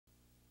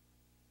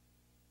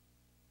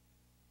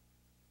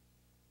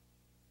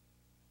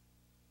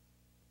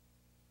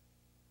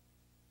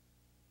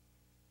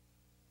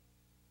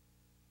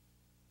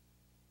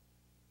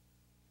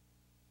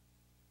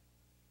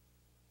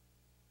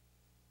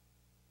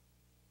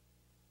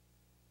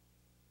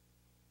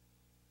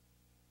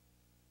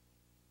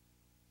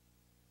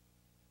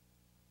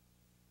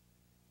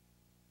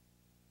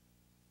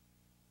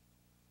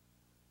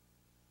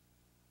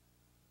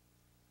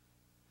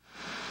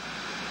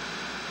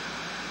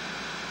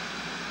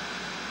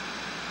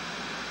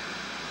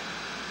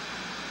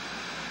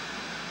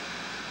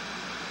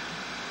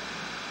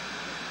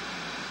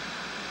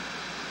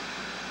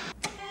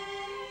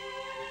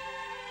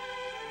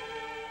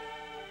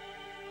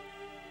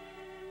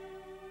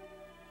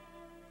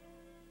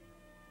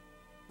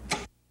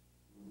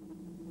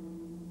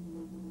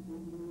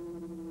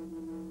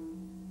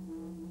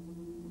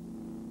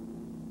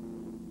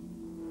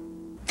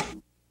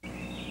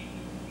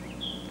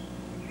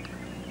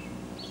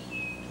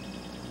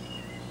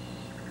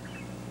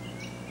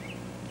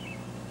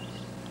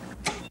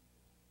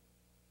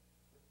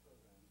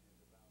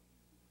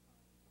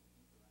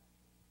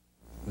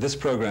This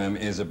program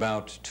is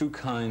about two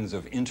kinds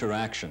of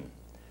interaction.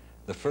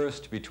 The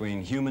first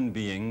between human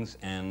beings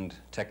and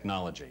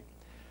technology.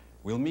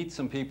 We'll meet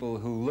some people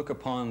who look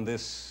upon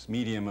this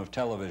medium of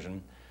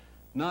television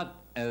not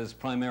as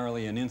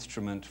primarily an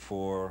instrument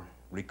for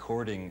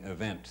recording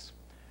events,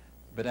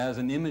 but as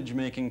an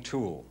image-making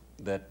tool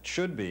that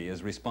should be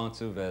as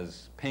responsive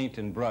as paint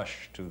and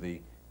brush to the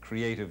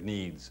creative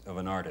needs of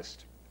an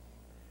artist.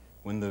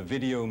 When the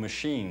video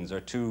machines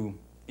are too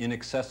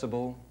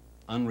inaccessible,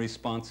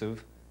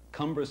 unresponsive,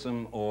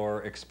 cumbersome,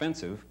 or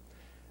expensive,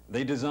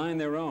 they design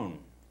their own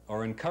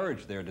or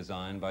encourage their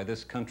design by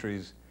this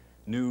country's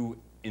new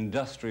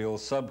industrial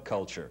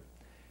subculture.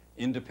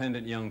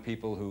 Independent young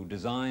people who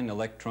design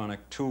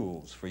electronic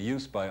tools for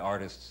use by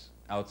artists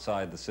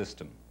outside the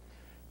system.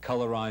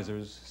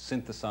 Colorizers,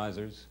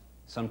 synthesizers,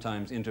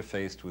 sometimes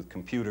interfaced with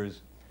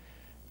computers,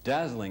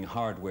 dazzling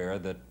hardware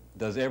that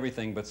does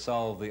everything but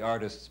solve the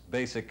artist's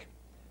basic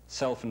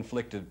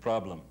self-inflicted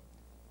problem: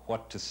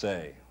 what to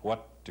say,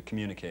 what to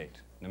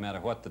communicate, no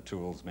matter what the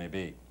tools may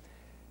be.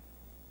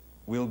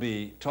 We'll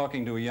be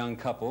talking to a young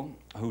couple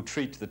who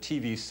treat the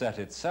TV set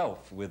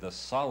itself with a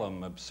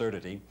solemn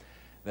absurdity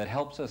that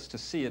helps us to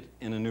see it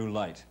in a new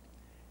light,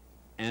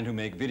 and who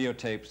make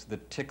videotapes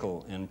that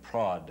tickle and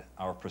prod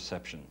our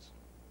perceptions.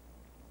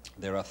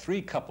 There are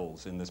three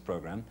couples in this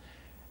program,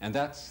 and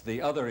that's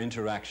the other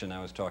interaction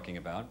I was talking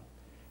about,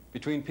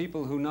 between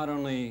people who not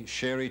only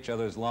share each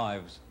other's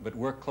lives, but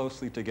work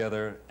closely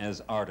together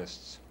as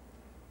artists,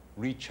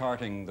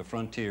 recharting the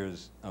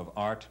frontiers of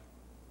art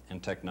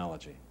and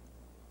technology.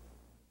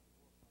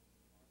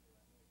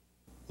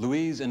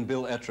 Louise and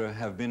Bill Etras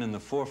have been in the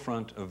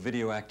forefront of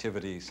video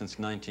activity since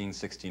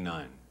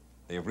 1969.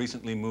 They have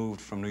recently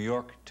moved from New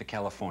York to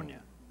California.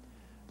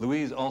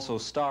 Louise also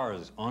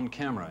stars on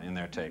camera in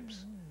their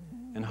tapes,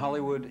 and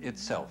Hollywood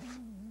itself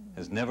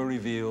has never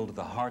revealed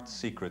the heart's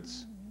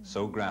secrets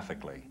so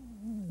graphically.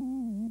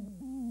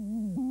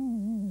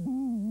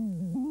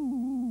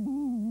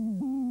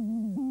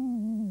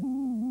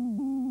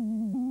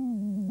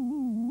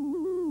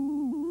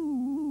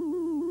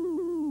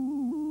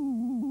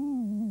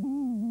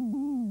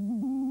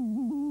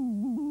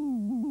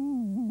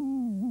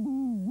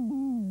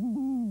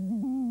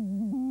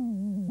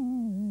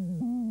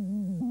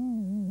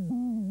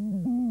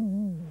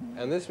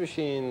 And this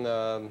machine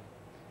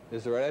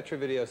is the Etras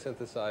video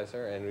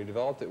synthesizer, and we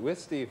developed it with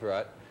Steve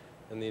Rutt,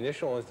 and the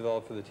initial one was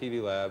developed for the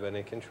TV lab, and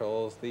it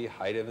controls the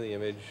height of the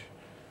image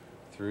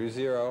through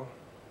 0.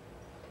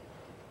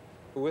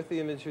 With the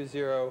image through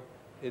 0,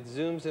 it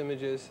zooms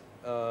images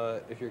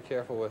if you're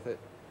careful with it,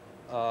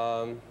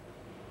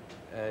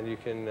 and you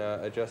can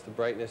adjust the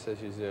brightness as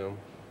you zoom.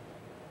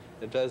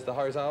 It does the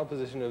horizontal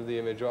position of the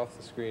image off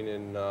the screen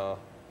in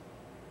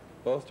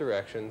both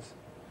directions,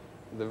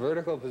 the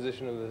vertical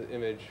position of the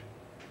image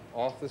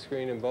off the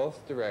screen in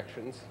both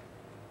directions.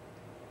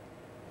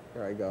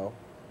 Here I go.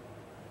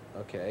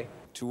 Okay.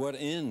 To what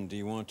end do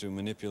you want to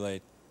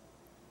manipulate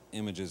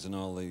images in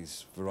all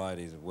these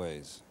varieties of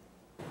ways?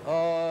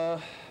 I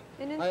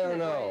don't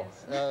know.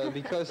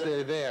 Because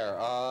they're there.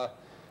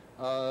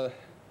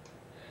 Well,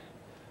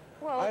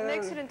 it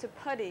makes it into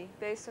putty,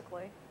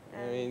 basically.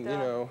 And, I mean, you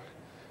know,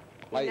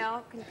 you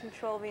now can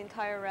control the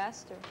entire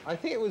raster. I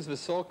think it was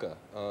Vasulkas,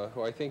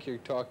 who I think you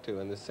talked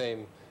to in the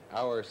same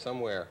hour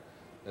somewhere,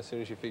 as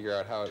soon as you figure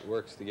out how it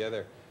works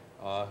together,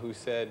 who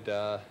said,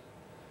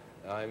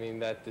 I mean,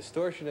 that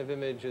distortion of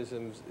image is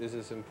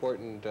as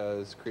important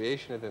as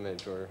creation of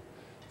image, or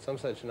some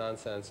such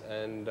nonsense.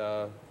 And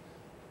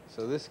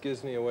so this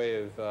gives me a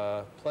way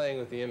of playing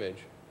with the image.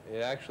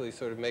 It actually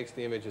sort of makes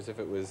the image as if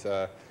it was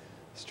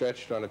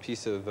stretched on a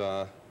piece of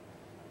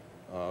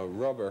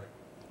rubber.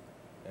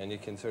 And you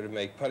can sort of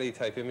make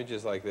putty-type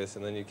images like this,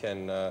 and then you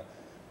can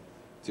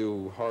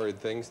do horrid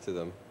things to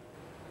them.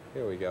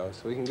 Here we go.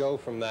 So we can go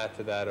from that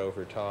to that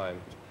over time.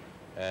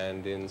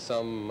 And in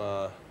some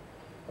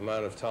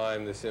amount of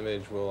time, this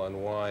image will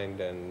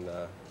unwind and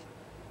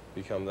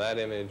become that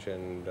image.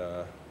 And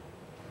the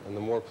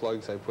more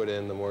plugs I put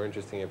in, the more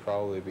interesting it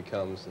probably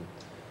becomes. And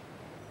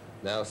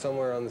now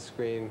somewhere on the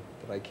screen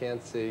that I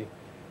can't see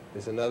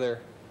is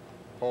another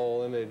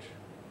whole image.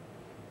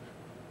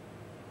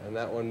 And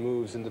that one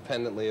moves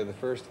independently of the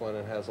first one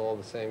and has all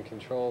the same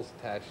controls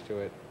attached to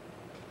it.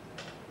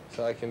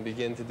 So I can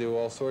begin to do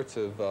all sorts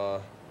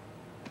of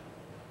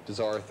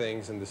bizarre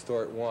things and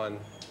distort one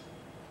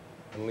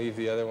and leave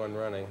the other one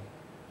running.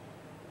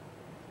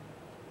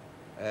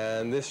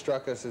 And this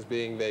struck us as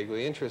being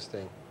vaguely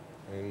interesting.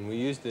 I mean, we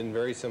used it in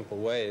very simple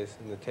ways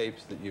in the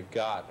tapes that you've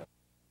got.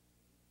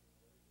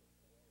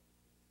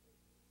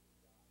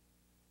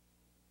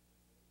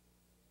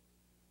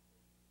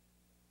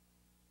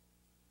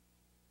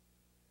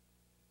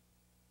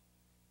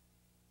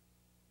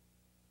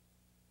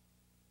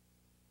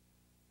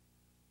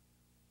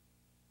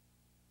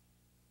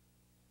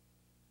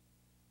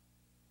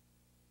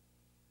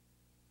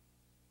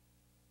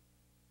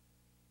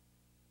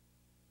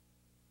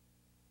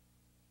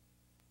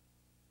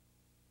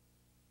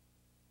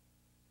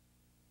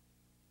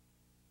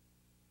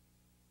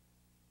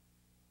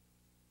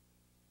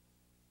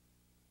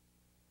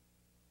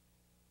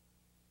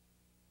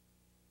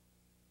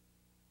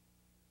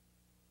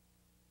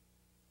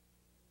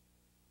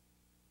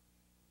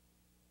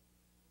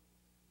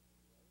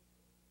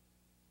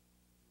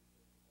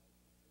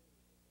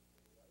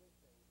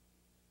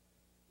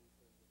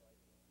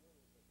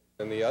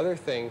 And the other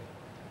thing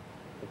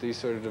that these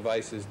sort of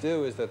devices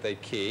do is that they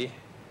key.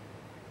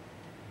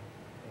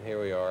 And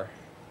here we are.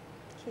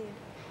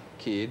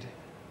 Keyed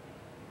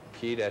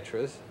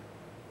Etras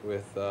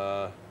with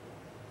Etras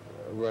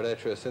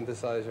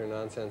synthesizer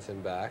nonsense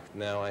in back.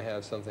 Now I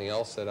have something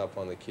else set up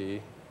on the key,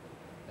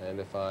 and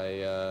if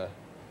I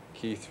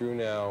key through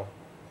now,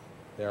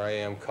 there I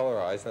am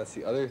colorized. That's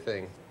the other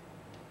thing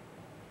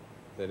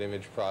that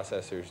image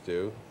processors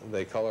do.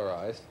 They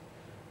colorize.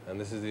 And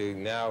this is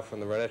now from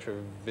the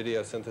Etra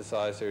video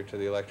synthesizer to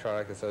the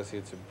Electronic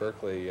Associates of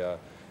Berkeley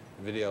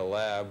Video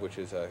Lab, which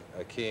is a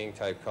keying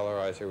type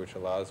colorizer which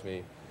allows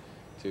me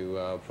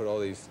to put all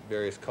these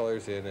various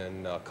colors in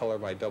and color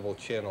my double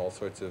chin, all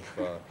sorts of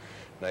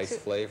nice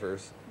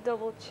flavors.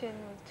 Double chin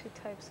with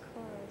 2 types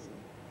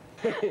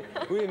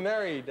colorizing. We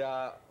married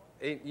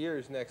 8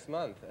 years next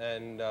month,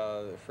 and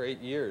for 8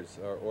 years,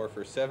 or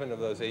for 7 of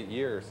those 8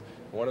 years,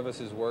 one of us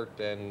has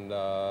worked and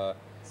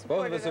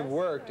both of us have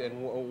worked,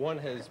 and one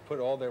has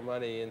put all their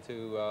money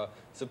into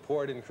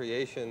support and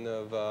creation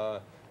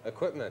of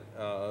equipment.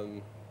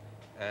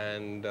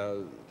 And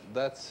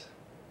that's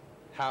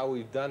how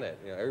we've done it.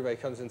 You know, everybody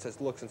comes and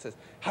says, looks and says,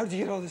 "How did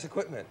you get all this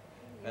equipment?"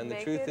 And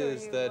the truth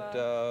is that,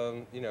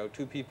 you know,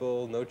 2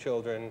 people, no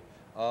children,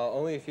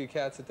 only a few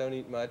cats that don't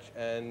eat much,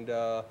 and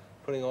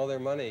putting all their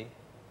money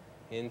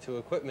into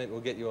equipment will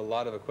get you a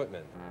lot of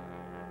equipment.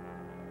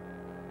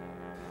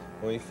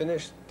 When we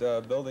finished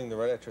building the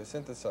Etras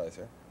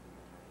synthesizer,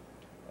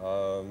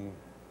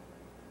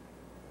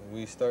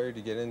 we started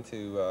to get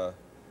into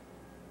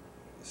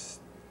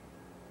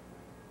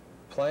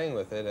playing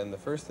with it, and the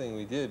first thing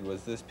we did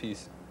was this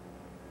piece,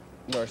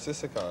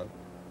 Narcissicon.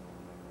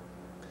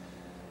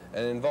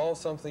 And it involves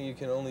something you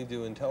can only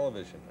do in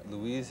television.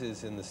 Louise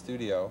is in the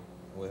studio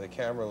with a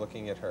camera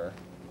looking at her,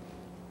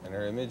 and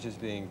her image is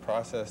being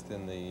processed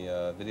in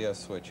the video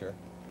switcher,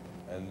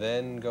 and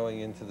then going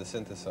into the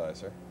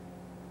synthesizer.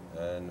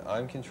 And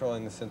I'm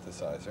controlling the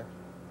synthesizer.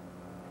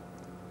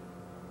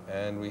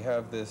 And we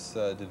have this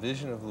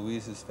division of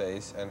Louise's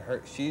face, and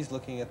she's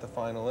looking at the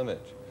final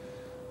image.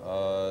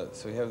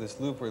 So we have this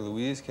loop where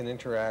Louise can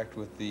interact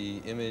with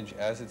the image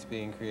as it's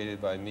being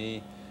created by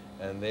me,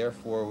 and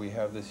therefore we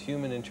have this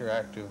human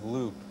interactive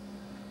loop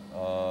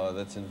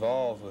that's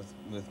involved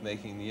with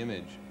making the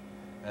image.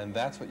 And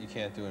that's what you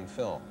can't do in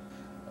film.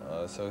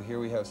 So here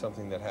we have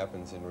something that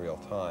happens in real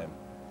time,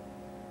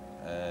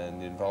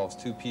 and involves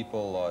 2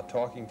 people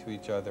talking to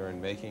each other and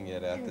making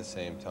it at the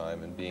same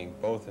time, and being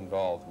both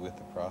involved with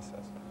the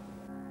process.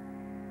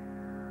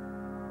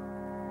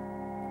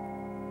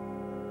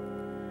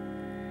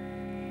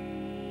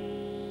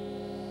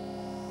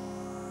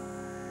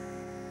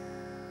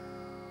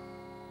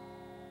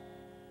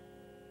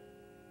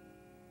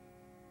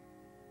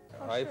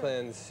 I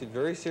planned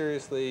very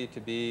seriously to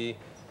be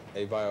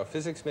a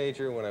biophysics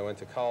major when I went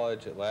to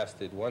college. It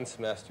lasted 1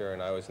 semester,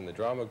 and I was in the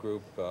drama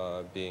group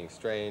being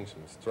strange,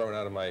 and was thrown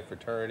out of my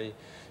fraternity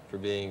for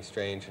being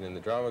strange and in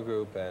the drama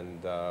group.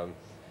 And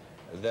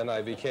then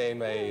I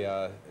became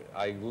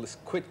I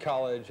quit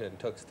college and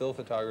took still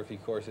photography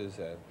courses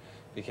and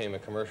became a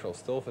commercial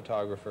still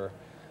photographer,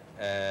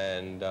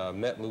 and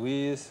met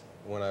Louise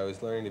when I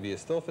was learning to be a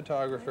still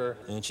photographer.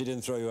 And she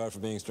didn't throw you out for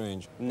being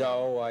strange?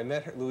 No, I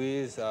met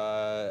Louise.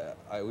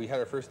 We had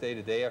our first date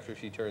a day after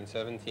she turned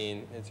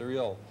 17. It's a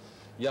real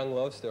young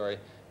love story.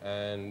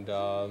 And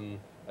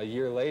a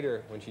year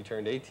later, when she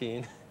turned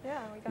 18,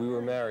 we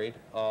were married.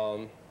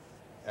 And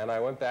I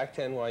went back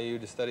to NYU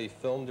to study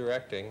film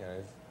directing.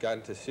 I got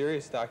into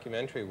serious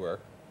documentary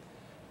work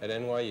at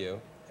NYU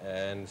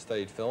and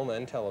studied film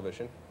and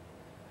television.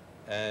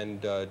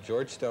 And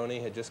George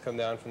Stoney had just come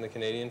down from the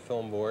Canadian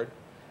Film Board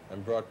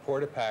and brought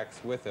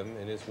porta-packs with him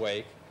in his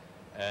wake,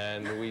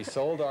 and we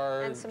sold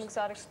our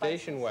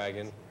station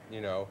wagon, you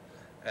know,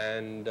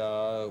 and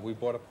we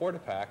bought a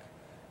porta-pack,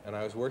 and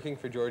I was working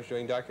for George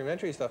doing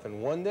documentary stuff,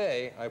 and one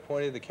day I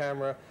pointed the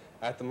camera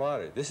at the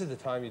monitor. This is the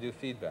time you do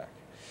feedback.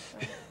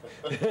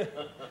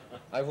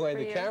 I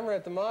pointed the camera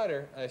at the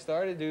monitor, and I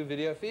started to do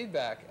video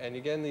feedback, and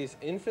you get these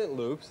infinite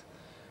loops,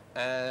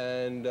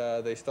 and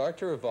they start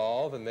to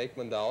revolve and make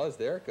mandalas.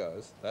 There it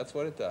goes. That's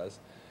what it does.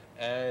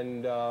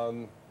 And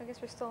I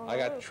guess we're still in the I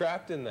got loop.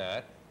 trapped in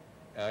that,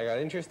 and I got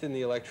interested in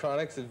the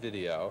electronics of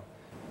video.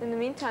 In the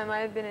meantime, I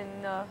had been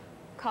in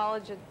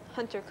college at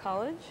Hunter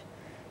College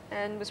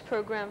and was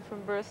programmed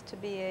from birth to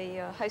be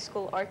a high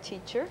school art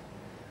teacher,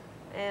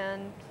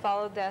 and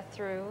followed that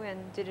through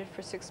and did it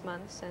for 6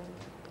 months and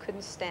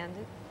couldn't stand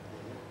it.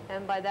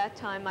 And by that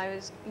time, I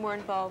was more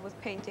involved with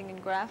painting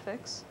and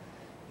graphics.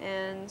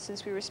 And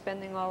since we were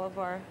spending all of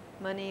our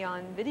money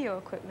on video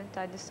equipment,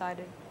 I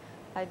decided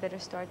I'd better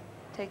start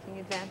taking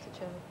advantage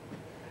of it.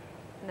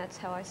 And that's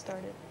how I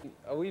started.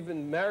 We've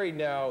been married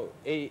now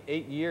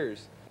 8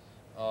 years,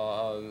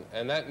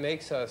 and that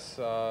makes us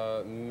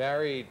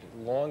married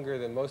longer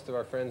than most of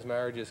our friends'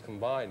 marriages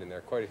combined, and there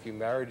are quite a few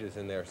marriages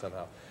in there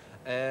somehow.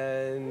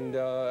 And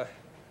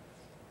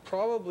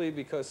Probably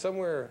because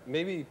somewhere,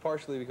 maybe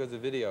partially because of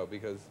video,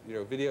 because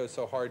video is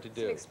so hard to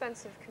do. It's an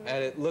expensive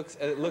commitment.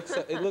 And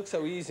it looks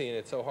so easy, and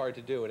it's so hard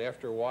to do. And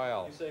after a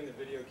while, Are you saying the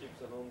video keeps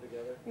the home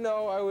together?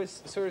 no, I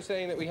was sort of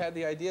saying that we had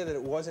the idea that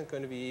it wasn't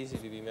going to be easy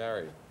to be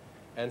married,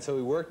 and so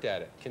we worked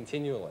at it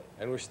continually,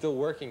 and we're still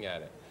working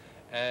at it.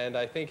 And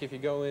I think if you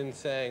go in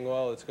saying,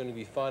 well, it's going to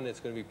be fun, it's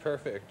going to be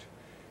perfect,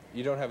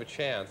 you don't have a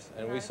chance.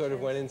 And we sort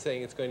of went in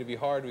saying it's going to be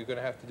hard, we're going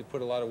to have to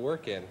put a lot of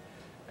work in.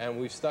 And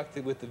we've stuck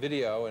with the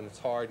video, and it's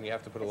hard, and you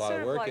have to put a lot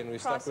of work in. We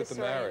stuck with the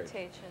marriage.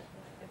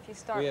 If you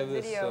start with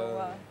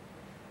video,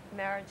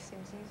 marriage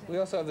seems easy. We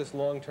also have this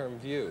long-term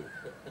view.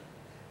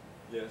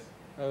 Yes.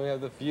 And we have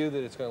the view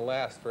that it's going to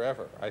last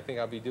forever. I think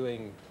I'll be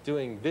doing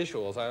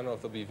visuals. I don't know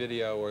if there'll be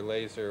video or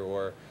laser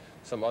or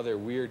some other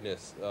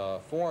weirdness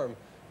form,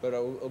 but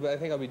I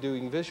think I'll be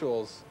doing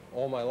visuals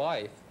all my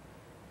life.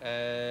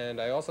 And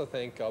I also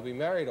think I'll be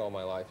married all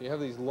my life. You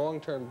have these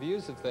long-term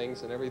views of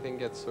things, and everything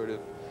gets sort of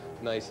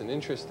nice and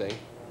interesting.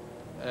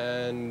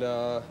 And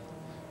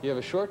you have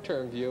a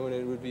short-term view, and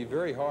it would be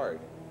very hard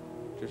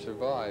to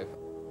survive.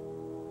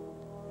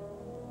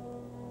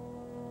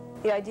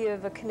 The idea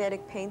of a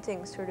kinetic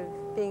painting sort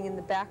of being in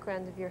the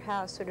background of your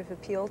house sort of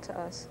appealed to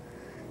us.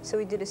 So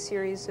we did a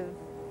series of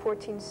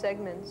 14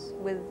 segments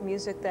with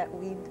music that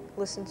we'd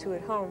listened to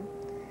at home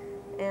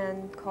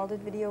and called it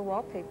video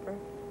wallpaper.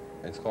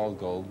 It's called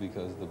Gold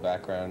because the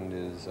background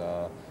is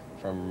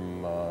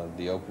from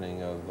the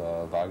opening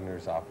of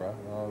Wagner's opera.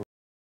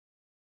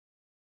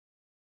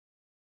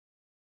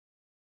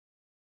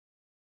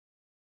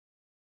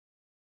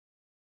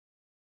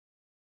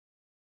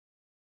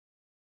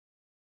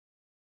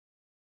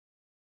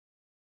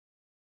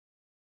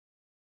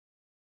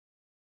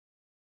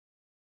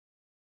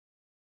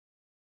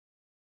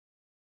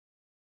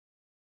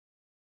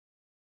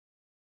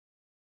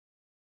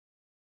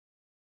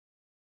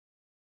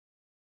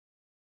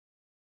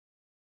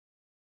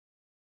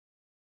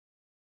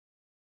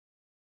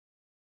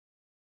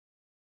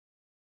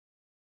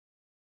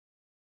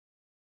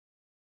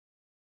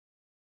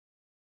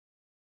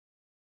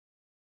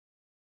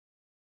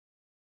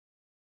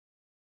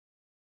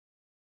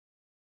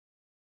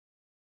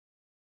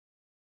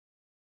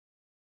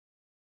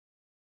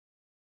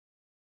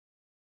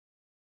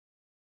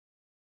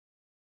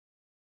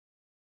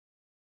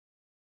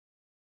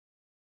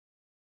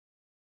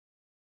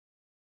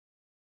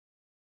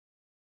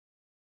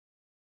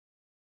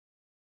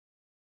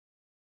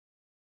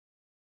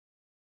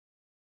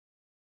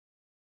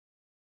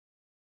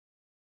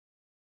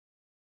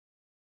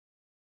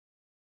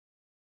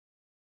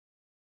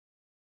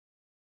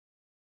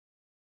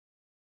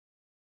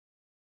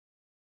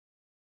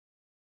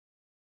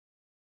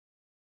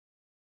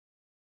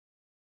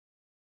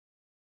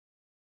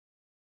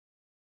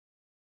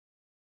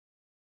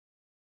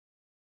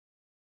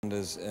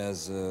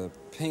 As a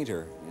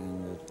painter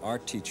and an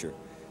art teacher,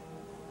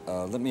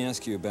 let me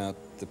ask you about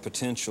the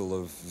potential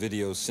of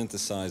video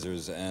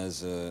synthesizers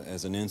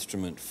as an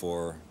instrument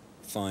for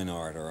fine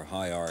art or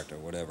high art or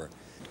whatever.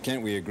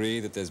 Can't we agree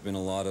that there's been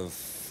a lot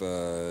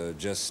of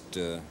just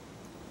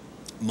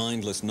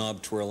mindless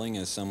knob twirling,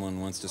 as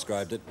someone once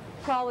described it?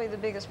 Probably the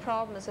biggest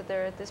problem is that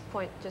there are at this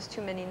point just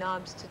too many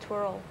knobs to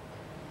twirl.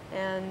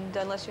 And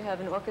unless you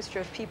have an orchestra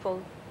of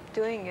people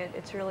doing it,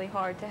 it's really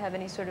hard to have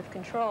any sort of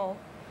control.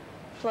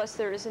 Plus,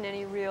 there isn't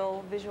any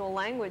real visual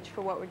language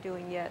for what we're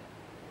doing yet.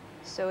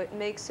 So it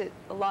makes it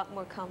a lot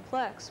more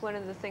complex. One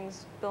of the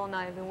things Bill and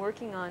I have been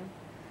working on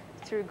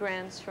through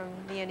grants from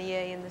the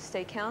NEA and the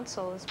State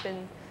Council has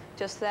been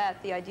just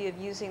that, the idea of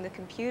using the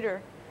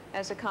computer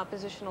as a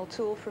compositional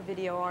tool for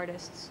video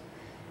artists.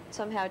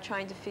 Somehow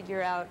trying to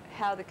figure out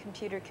how the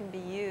computer can be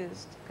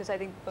used, because I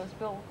think both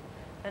Bill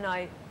and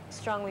I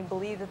strongly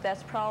believe that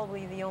that's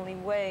probably the only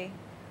way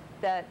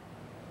that,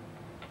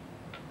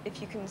 if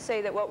you can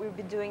say that what we've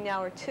been doing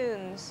now are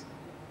tunes,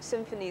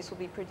 symphonies will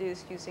be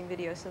produced using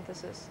video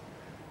synthesis.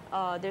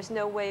 There's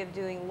no way of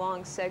doing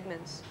long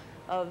segments,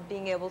 of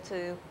being able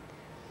to,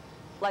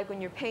 like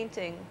when you're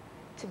painting,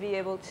 to be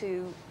able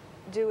to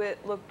do it,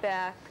 look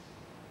back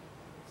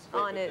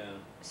on it,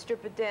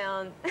 strip it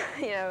down,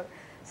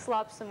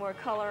 slop some more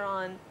color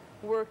on,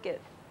 work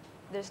it.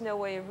 There's no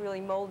way of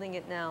really molding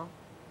it now.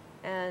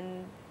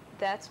 And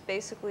that's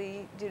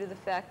basically due to the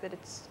fact that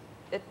it's,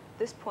 at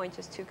this point,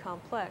 just too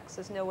complex.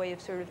 There's no way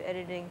of sort of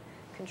editing,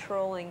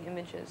 controlling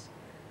images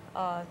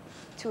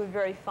to a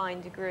very fine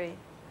degree.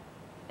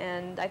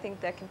 And I think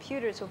that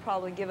computers will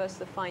probably give us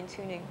the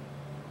fine-tuning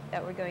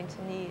that we're going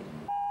to need.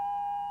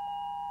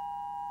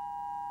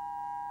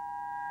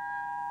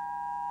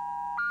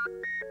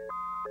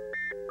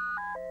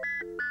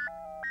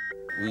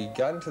 We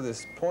got into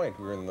this point,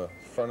 we were in the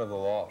front of the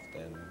loft,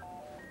 and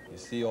you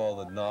see all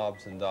the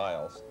knobs and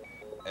dials.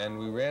 And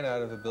we ran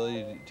out of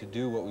ability to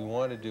do what we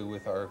wanted to do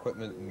with our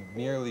equipment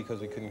merely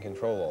because we couldn't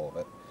control all of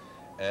it.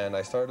 And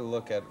I started to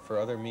look for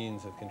other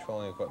means of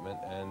controlling equipment,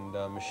 and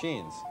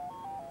machines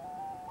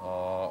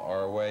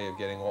are a way of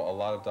getting a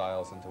lot of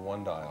dials into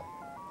one dial,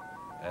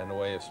 and a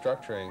way of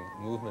structuring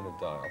movement of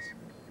dials.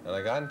 And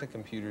I got into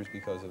computers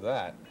because of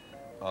that.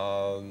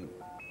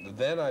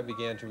 then I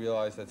began to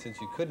realize that since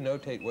you could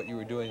notate what you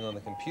were doing on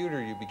the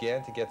computer, you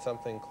began to get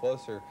something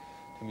closer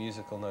to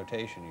musical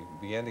notation. You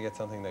began to get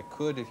something that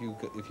could, if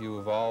you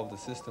evolved a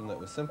system that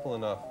was simple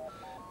enough,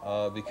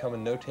 become a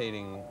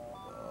notating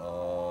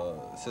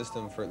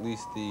system for at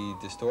least the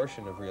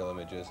distortion of real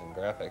images and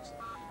graphics.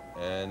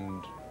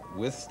 And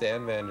with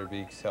Stan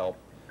Vanderbeek's help,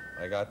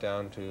 I got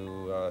down to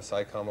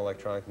SciComm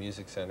Electronic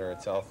Music Center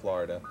at South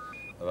Florida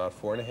about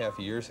 4.5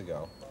 years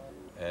ago.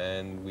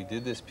 And we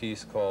did this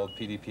piece called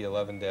PDP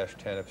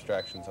 11-10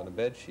 Abstractions on a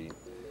Bed Sheet,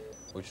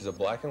 which is a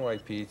black and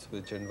white piece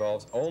which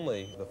involves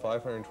only the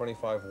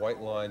 525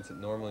 white lines that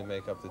normally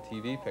make up the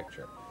TV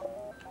picture.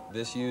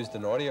 This used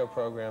an audio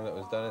program that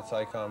was done at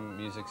SciComm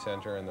Music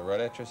Center and the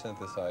Etras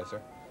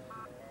synthesizer,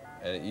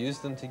 and it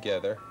used them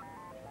together.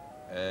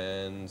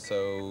 And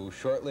so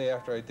shortly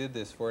after I did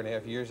this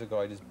 4.5 years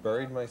ago, I just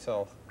buried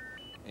myself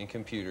in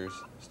computers,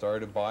 started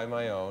to buy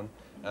my own,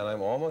 and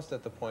I'm almost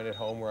at the point at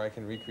home where I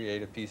can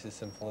recreate a piece as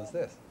simple as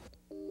this.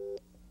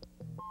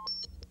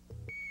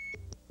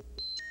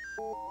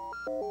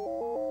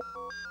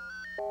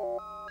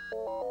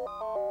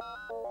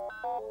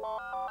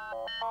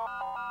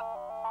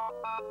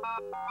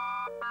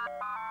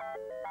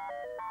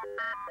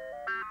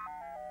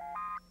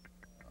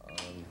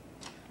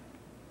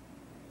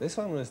 This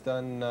one was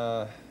done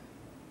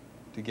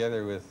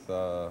together with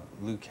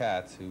Lou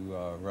Katz, who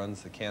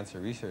runs the Cancer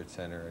Research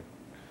Center at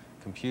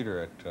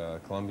Computer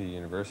at Columbia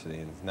University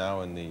and is now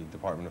in the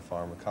Department of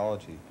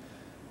Pharmacology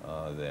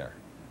there.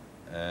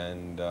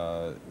 And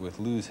with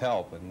Lou's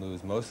help, and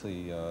Lou's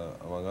mostly,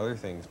 among other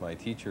things, my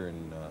teacher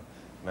in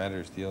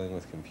matters dealing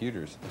with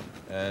computers.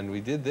 And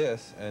we did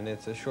this, and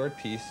it's a short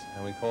piece,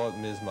 and we call it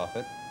Ms.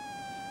 Muffet.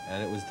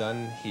 And it was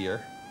done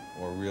here,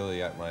 or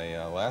really at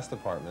my last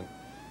apartment.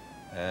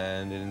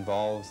 And it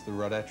involves the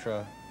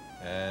Etra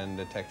and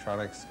the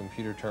Tektronix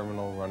computer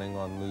terminal running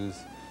on Lou's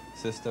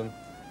system,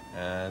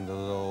 and a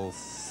little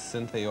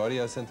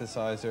audio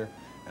synthesizer,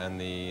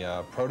 and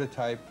the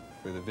prototype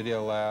for the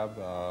video lab,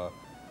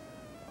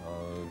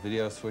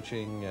 video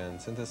switching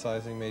and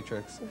synthesizing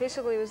matrix.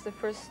 Basically, it was the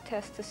first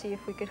test to see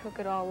if we could hook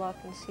it all up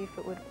and see if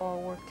it would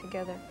all work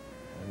together.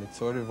 And it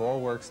sort of all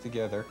works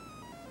together.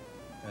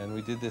 And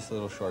we did this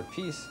little short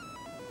piece.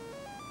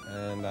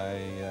 And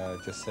I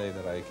just say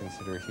that I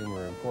consider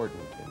humor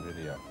important in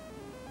video.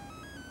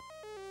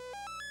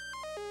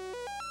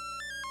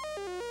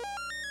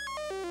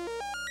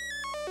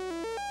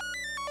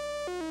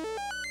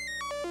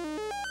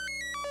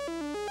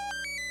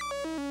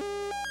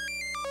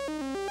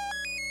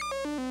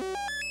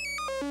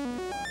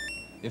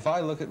 If I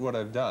look at what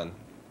I've done,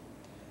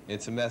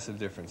 it's a mess of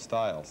different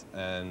styles.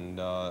 And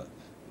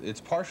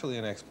it's partially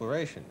an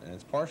exploration. And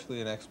it's partially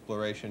an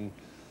exploration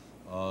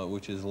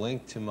which is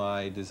linked to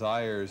my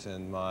desires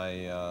and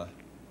my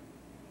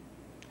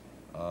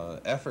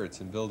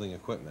efforts in building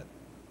equipment.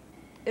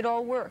 It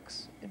all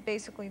works.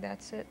 Basically,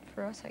 that's it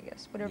for us, I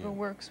guess. Whatever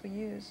works, we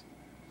use.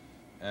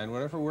 And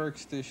whatever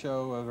works to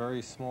show a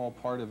very small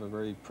part of a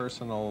very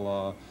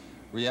personal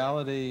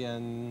reality,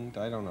 and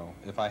I don't know.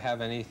 If I have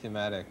any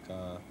thematic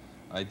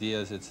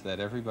ideas, it's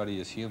that everybody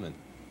is human.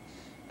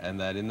 And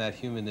that in that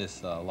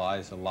humanness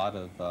lies a lot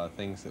of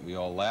things that we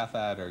all laugh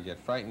at or get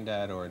frightened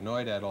at or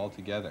annoyed at all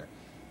together.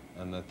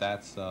 And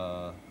that's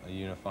a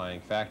unifying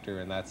factor,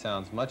 and that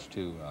sounds much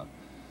too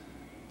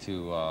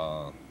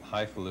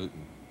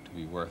highfalutin to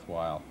be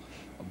worthwhile.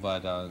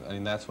 But I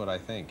mean, that's what I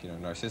think. You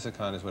know,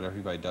 Narcissicon is what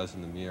everybody does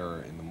in the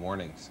mirror in the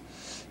mornings,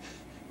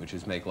 which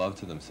is make love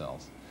to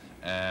themselves.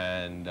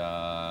 And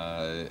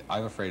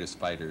I'm afraid of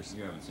spiders.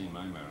 You haven't seen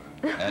my mirror.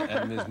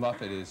 And Ms.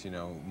 Muffet is, you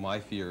know, my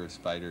fear of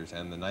spiders,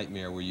 and the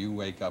nightmare where you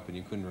wake up and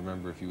you couldn't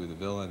remember if you were the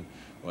villain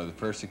or the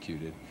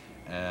persecuted.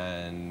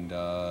 And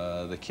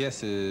the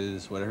kiss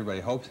is what everybody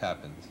hopes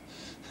happens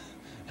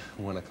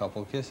when a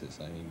couple kisses.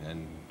 I mean,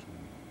 and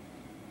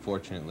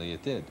fortunately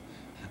it did.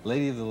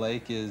 Lady of the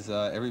Lake is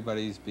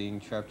everybody's being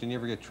trapped. Didn't you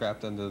ever get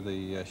trapped under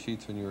the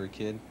sheets when you were a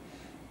kid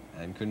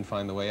and couldn't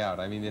find the way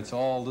out? I mean, it's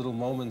all little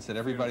moments that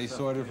everybody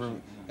sort of,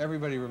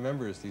 everybody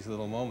remembers these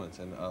little moments.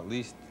 And at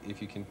least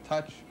if you can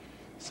touch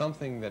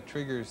something that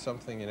triggers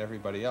something in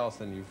everybody else,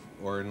 then you've,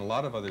 or in a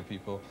lot of other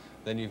people,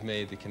 then you've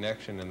made the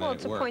connection and then it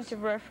works. Well, it's a point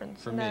of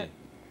reference. For me.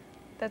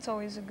 That's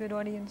always a good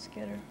audience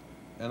getter.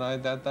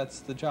 And that's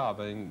the job.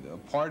 I mean,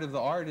 part of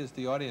the art is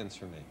the audience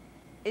for me.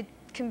 It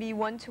can be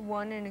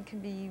 1-to-1, and it can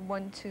be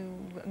 1 to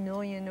a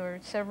million or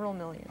several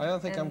million. I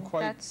don't think I'm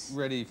quite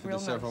ready for the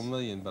several nice.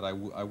 Million, but I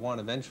want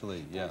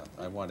eventually, yeah,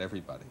 I want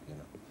everybody, you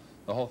know.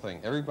 The whole thing,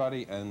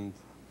 everybody and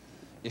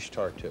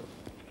Ishtar too.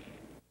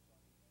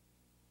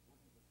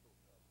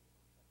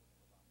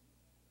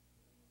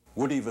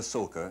 Woody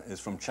Vasulka is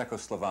from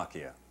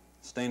Czechoslovakia.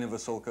 Stena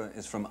Vasulka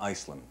is from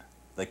Iceland.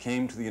 They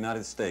came to the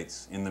United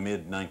States in the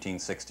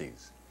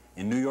mid-1960s.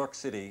 In New York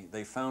City,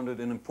 they founded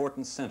an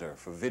important center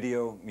for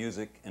video,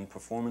 music, and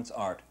performance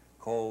art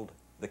called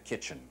The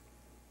Kitchen.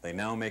 They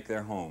now make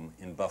their home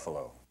in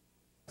Buffalo.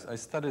 I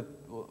studied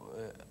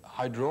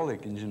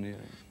hydraulic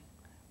engineering,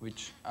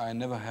 which I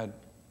never had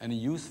any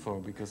use for,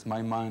 because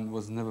my mind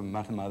was never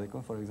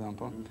mathematical, for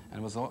example, and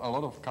it was a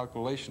lot of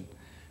calculation.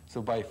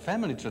 So by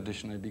family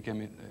tradition, I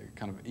became a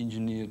kind of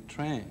engineer,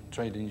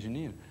 trade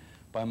engineer.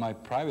 By my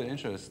private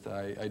interest,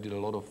 I did a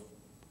lot of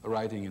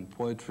writing and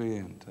poetry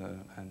and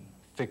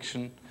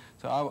fiction.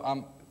 So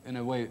I'm, in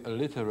a way, a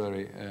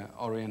literary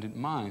oriented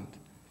mind.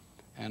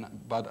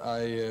 But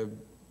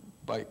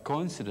by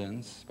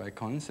coincidence,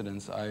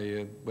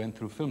 I went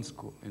through film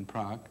school in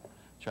Prague,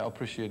 which I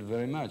appreciate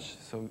very much.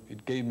 So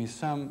it gave me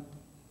some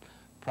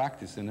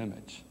practice in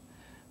image.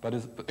 But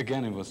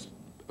again, it was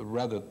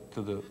rather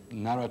to the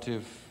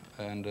narrative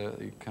and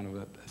kind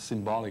of a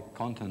symbolic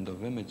content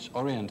of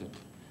image-oriented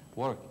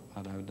work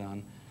that I've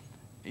done.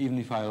 Even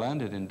if I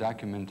landed in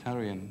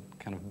documentarian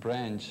kind of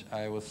branch,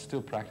 I was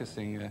still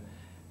practicing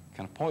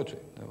kind of poetry.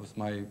 That was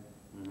my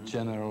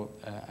general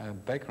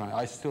background.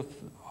 I still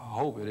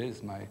hope it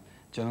is my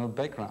general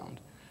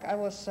background. I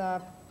was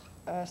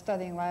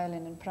studying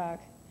violin in Prague,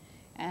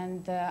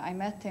 and I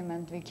met him,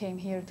 and we came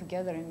here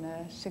together in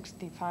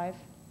 '65.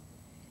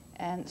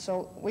 And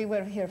so we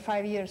were here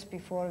 5 years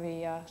before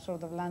we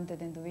sort of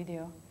landed in the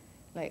video.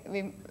 Like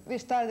we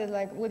started,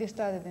 like Woody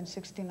started in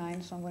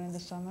 '69, somewhere in the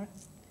summer.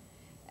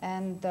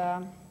 And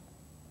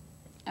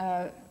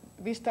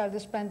we started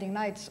spending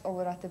nights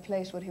over at the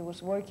place where he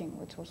was working,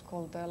 which was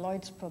called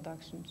Lloyd's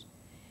Productions.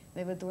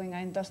 They were doing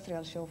an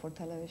industrial show for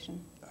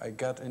television. I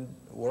got in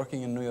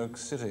working in New York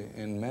City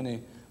in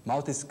many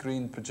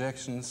multi-screen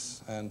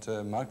projections and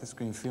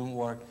multi-screen film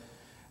work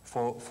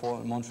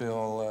for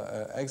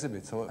Montreal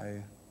exhibits. So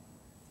I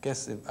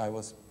guess I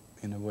was,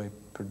 in a way,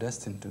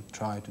 predestined to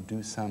try to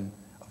do some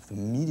of the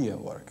media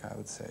work, I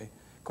would say,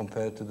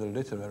 compared to the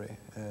literary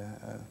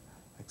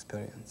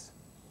experience.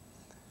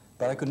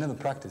 But I could never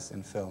practice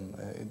in film.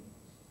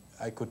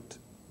 I could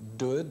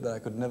do it, but I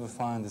could never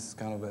find this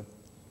kind of a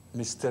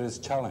mysterious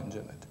challenge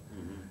in it.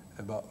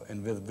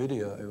 And with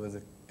video, it was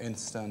an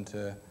instant,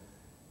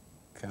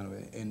 kind of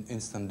an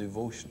instant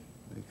devotion,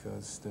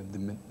 because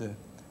the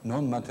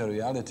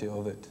non-materiality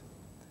of it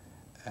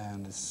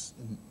and this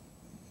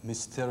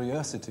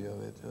mysteriosity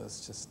of it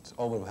was just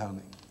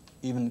overwhelming.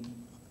 Even,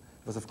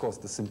 it was of course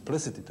the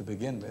simplicity to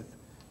begin with,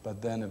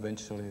 but then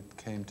eventually it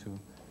came to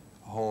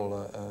a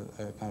whole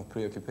kind of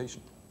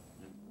preoccupation.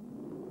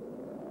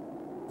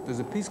 There's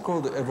a piece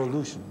called The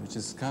Evolution, which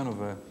is kind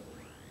of a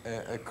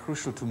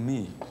crucial to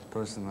me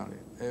personally.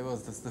 It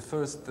was the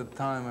first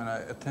time when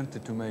I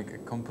attempted to make a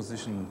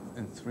composition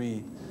in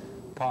 3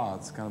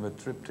 parts, kind of a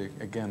triptych,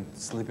 again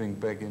slipping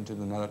back into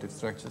the narrative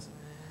structures.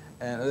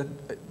 And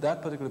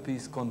that particular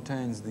piece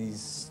contains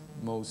these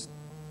most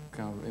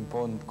kind of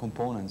important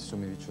components to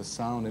me, which was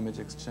sound, image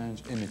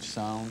exchange, image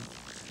sound,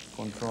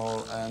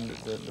 control, and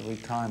the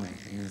retiming,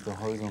 means the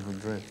horizontal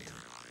drift.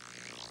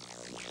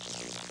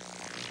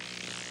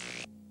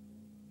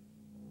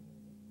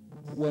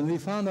 When we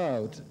found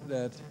out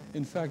that,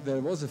 in fact,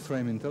 there was a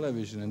frame in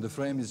television, and the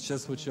frame is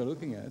just what you're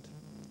looking at,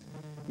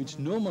 which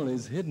normally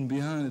is hidden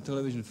behind a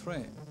television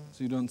frame,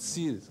 so you don't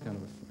see this kind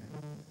of a frame.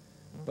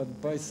 But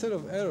by a set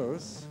of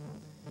errors,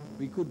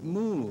 we could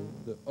move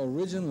the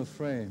original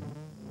frame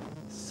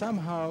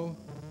somehow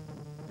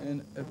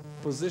in a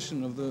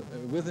position of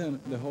within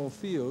the whole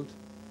field,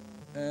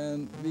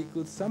 and we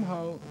could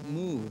somehow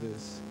move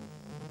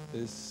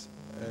this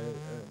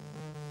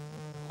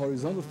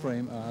horizontal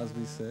frame, as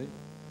we say,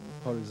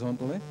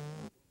 horizontally.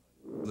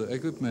 The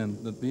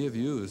equipment that we have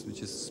used,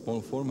 which is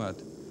small format,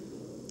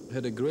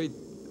 had a great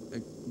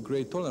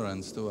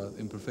tolerance to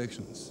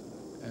imperfections.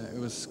 It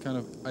was kind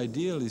of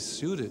ideally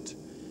suited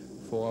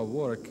for our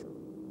work.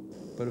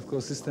 But of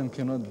course, system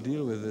cannot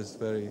deal with this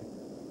very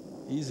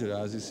easily.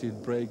 As you see,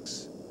 it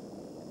breaks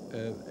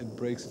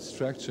its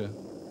structure.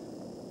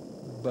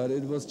 But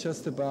it was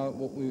just about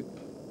what we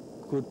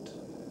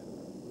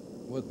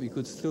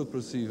could still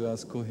perceive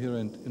as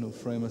coherent,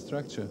 frame of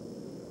structure.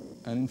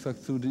 And in fact,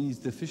 through these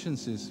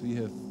deficiencies, we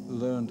have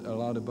learned a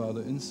lot about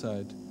the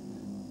inside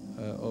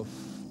of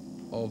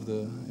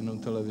the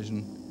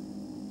television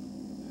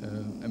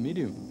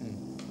medium.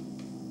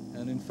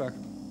 And in fact,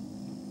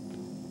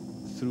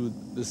 through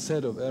the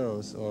set of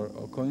errors or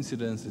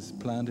coincidences,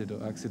 planted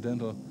or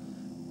accidental,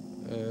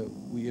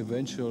 we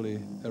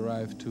eventually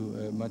arrived to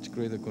a much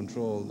greater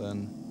control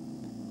than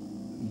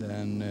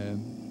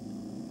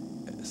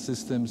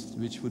systems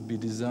which would be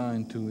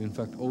designed to, in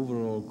fact,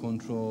 overall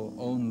control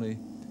only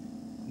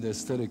the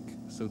aesthetic,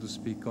 so to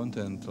speak,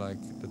 content, like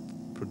the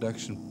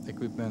production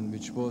equipment,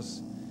 which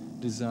was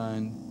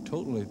designed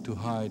totally to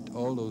hide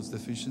all those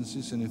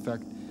deficiencies and, in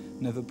fact,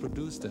 never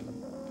produced them.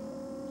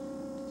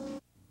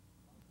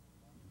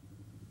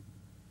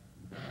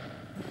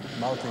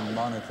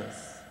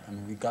 Multi-monitors, I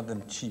mean, we got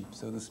them cheap,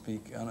 so to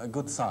speak, and a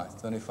good size,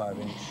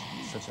 25-inch,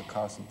 such a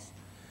Carson's.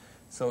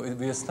 So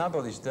we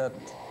established that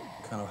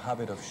kind of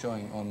habit of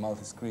showing on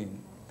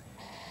multi-screen.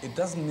 It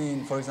doesn't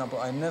mean, for example,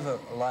 I never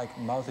liked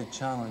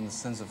multi-channel in the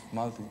sense of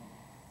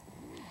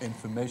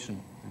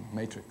multi-information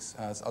matrix,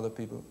 as other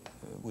people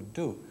would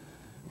do.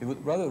 We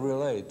would rather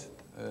relate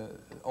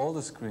all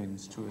the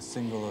screens to a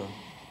singular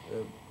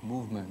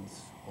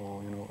movements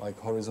or, like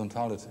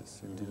horizontalities.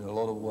 We did a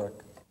lot of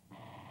work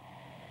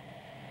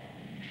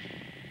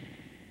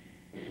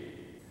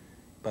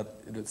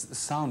But the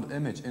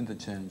sound-image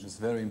interchange is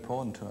very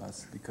important to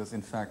us because,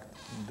 in fact,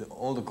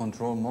 all the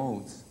control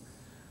modes,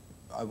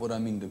 what I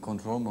mean the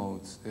control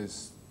modes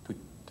is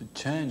the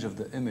change of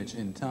the image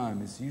in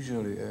time is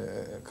usually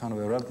a kind of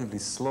a relatively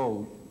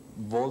slow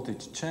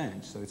voltage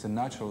change. So it's a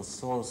natural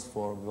source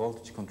for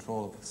voltage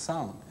control of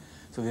sound.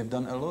 So we've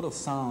done a lot of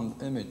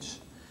sound-image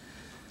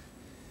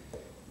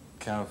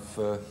kind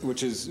of...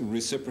 which is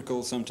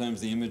reciprocal. Sometimes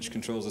the image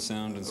controls the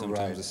sound and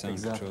sometimes the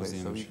sound controls the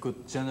image. So we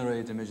could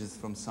generate images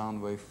from sound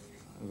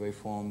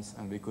waveforms,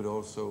 and we could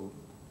also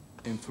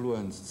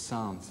influence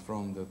sounds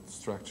from the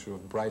structure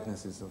of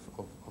brightnesses of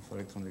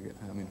electronic,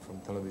 I mean from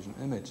television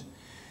image.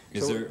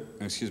 Is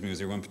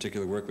there one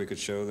particular work we could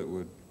show that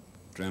would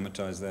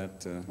dramatize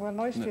that? Well,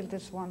 noise field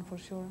is one for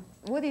sure.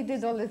 Woody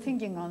did all the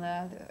thinking on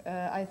that,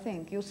 I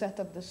think. You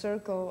set up the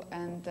circle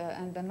and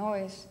the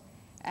noise,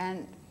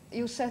 and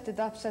you set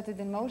it up, set it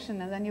in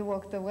motion, and then you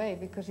walked away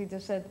because he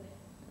just said,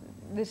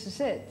 this is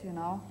it, you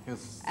know.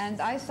 Yes. And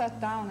I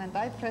sat down and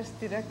I pressed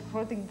the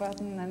recording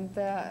button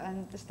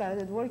and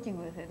started working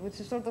with it, which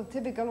is sort of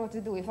typical what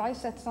we do. If I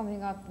set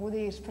something up,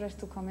 Woody is pressed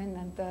to come in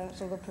and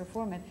sort of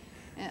perform it.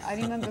 And I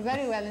remember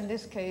very well in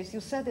this case,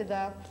 you set it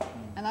up,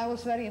 and I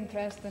was very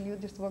impressed, and you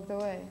just walked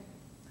away.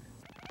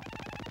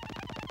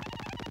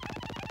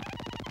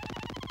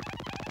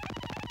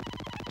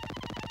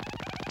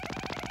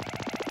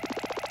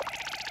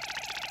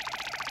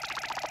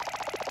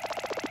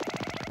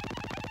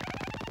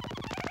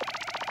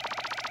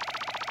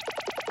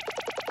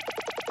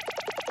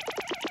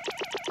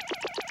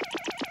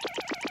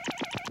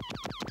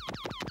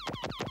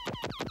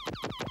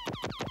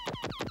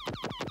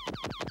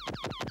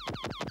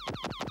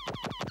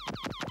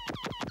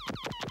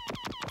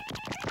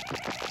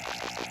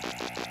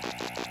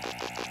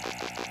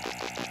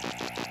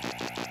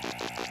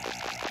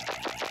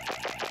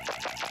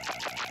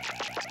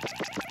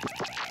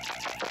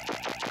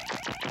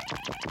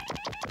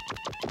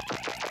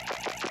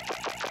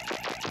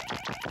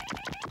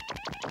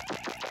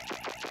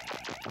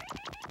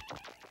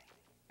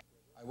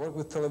 I work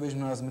with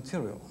television as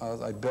material.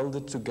 I build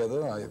it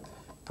together, I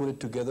put it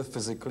together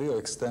physically, or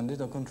extend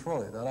it, or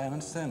control it. And I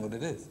understand what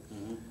it is.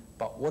 Mm-hmm.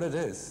 But what it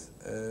is,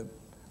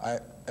 I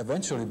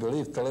eventually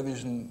believe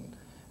television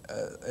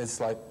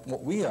is like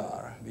what we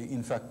are. We,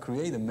 in fact,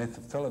 create a myth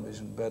of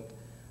television, but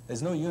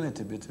there's no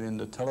unity between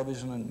the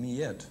television and me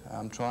yet.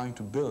 I'm trying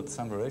to build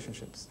some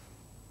relationships.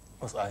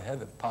 Because I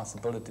have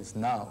possibilities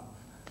now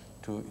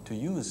to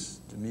use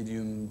the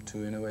medium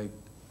to, in a way,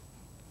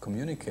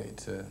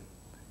 communicate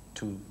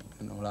to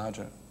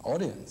larger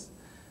audience.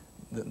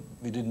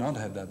 We did not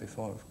have that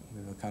before.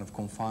 We were kind of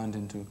confined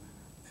into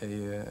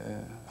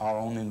our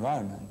own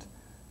environment.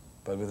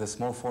 But with a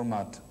small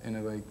format, in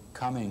a way,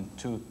 coming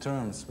to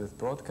terms with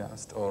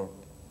broadcast or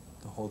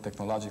the whole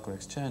technological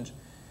exchange,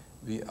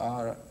 we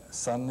are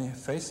suddenly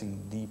facing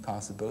the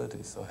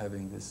possibilities of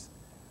having this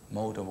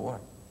mode of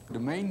work. The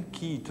main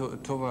key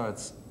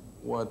towards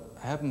what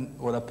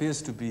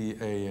appears to be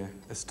a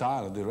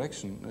style, a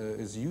direction,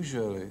 is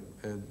usually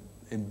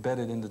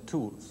embedded in the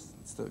tools.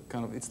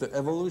 It's the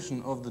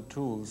evolution of the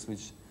tools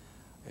which,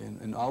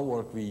 in our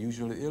work, we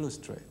usually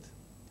illustrate.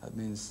 That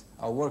means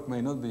our work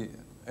may not be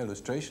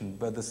illustration,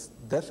 but it's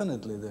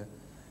definitely the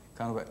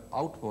kind of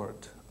outward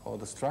or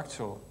the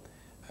structural,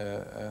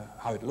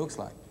 how it looks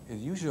like,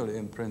 is usually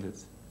imprinted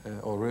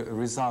or a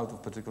result of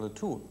a particular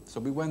tool. So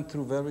we went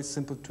through very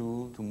simple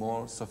tool to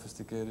more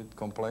sophisticated,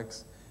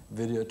 complex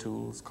video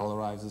tools,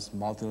 colorizers,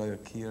 multi-layer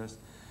keyers,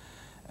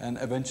 and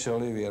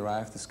eventually we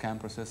arrived at scan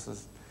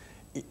processors.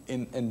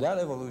 In that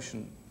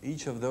evolution,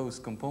 each of those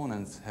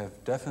components have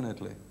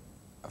definitely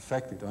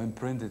affected or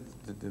imprinted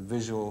the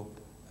visual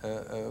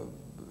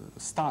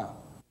style.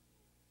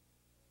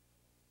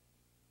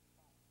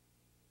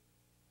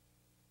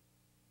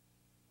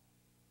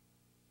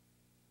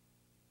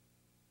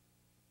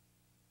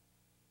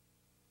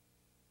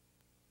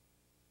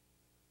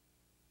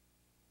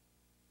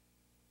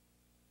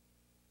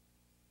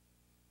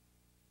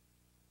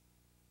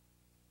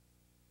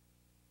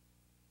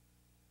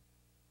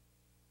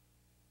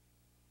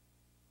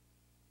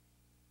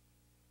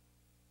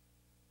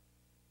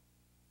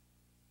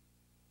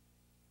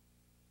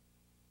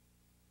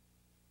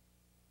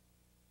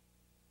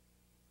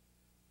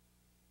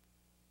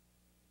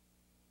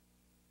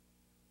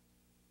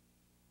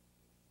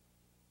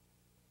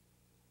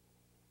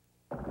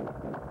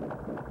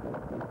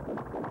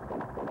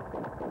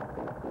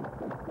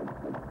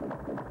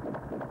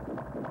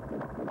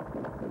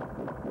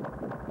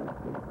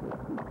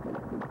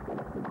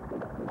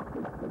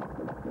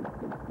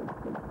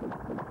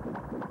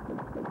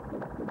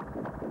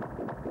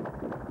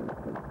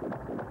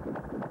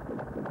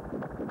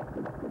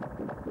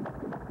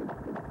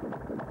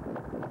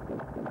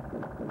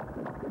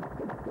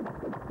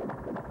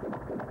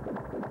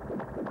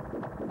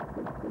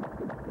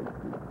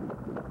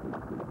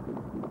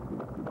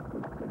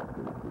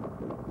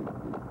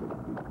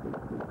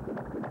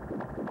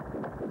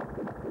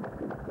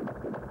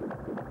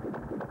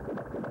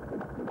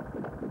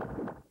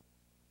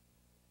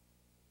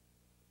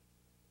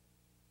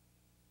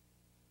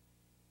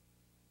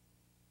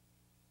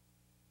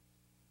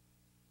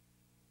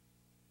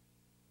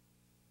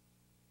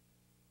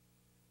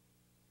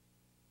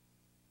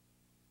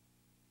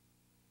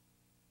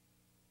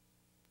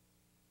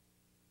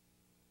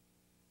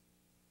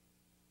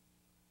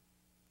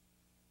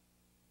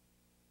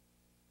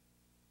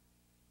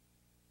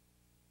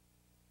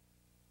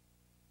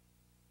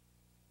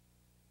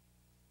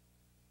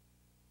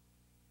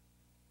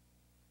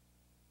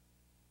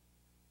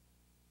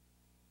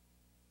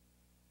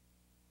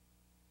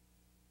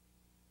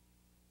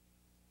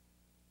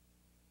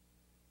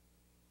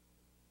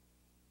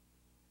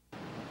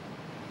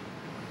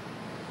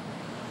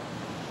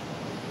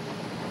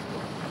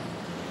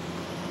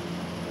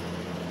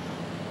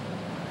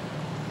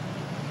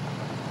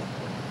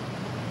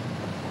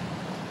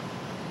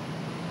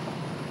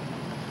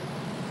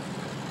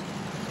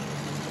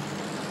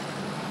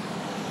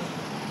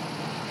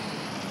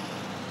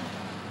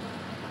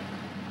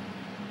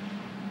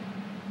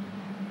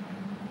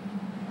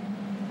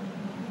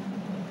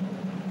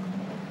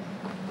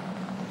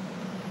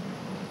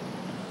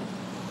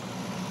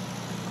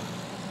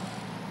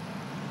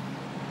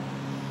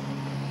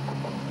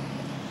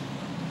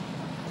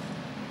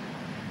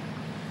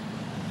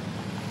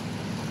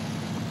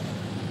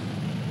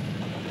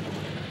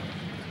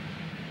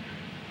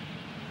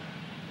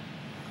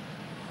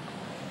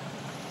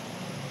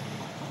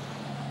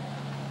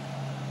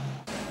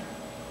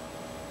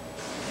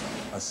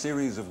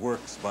 series of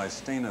works by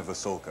Stena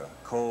Vasulka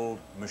called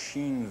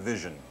Machine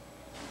Vision,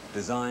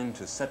 designed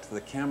to set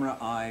the camera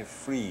eye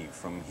free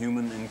from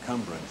human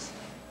encumbrance,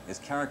 is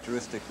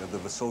characteristic of the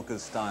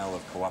Vasulka's style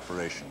of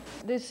cooperation.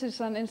 This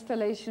is an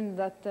installation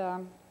that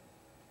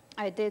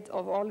I did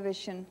of all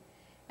vision,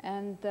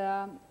 and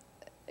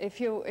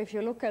if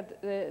you look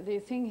at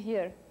the thing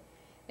here,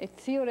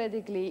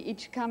 theoretically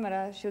each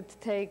camera should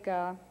take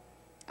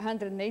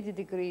 180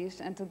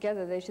 degrees, and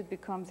together they should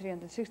become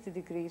 360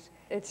 degrees.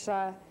 It's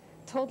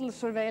total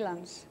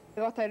surveillance.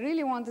 What I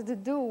really wanted to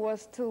do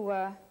was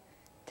to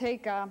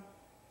take a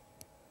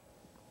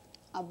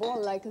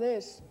ball like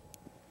this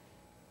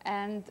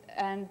and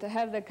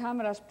have the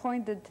cameras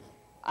pointed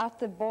at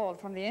the ball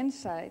from the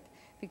inside,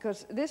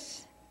 because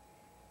this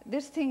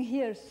thing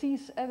here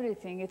sees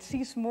everything. It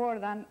sees more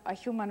than a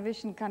human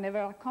vision can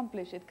ever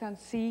accomplish. It can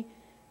see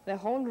the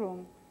whole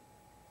room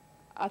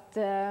at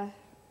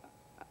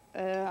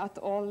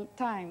all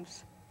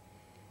times.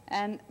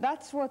 And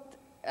that's what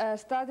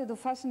started to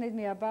fascinate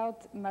me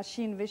about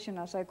machine vision,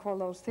 as I call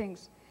those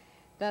things,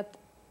 that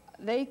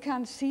they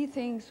can see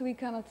things we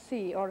cannot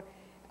see, or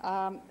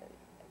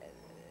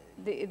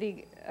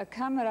the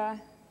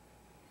camera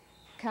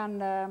can,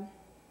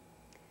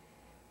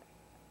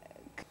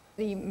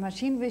 the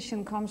machine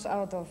vision comes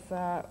out of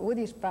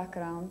Woody's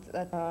background,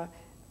 that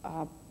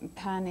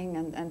panning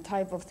and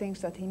type of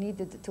things that he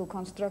needed to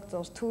construct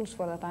those tools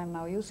for that I'm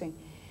now using.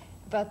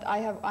 But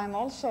I'm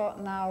also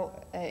now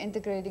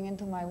integrating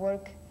into my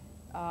work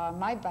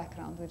my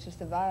background, which is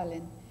the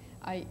violin.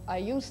 I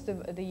use the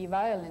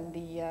violin,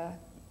 the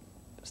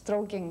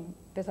stroking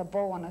with a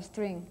bow on a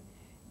string,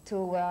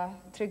 to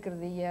trigger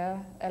the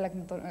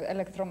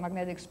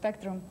electromagnetic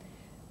spectrum,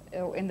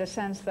 in the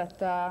sense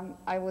that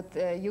I would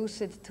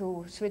use it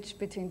to switch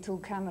between two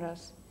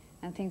cameras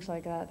and things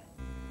like that.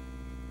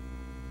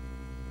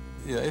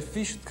 Yeah, if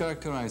we should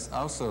characterize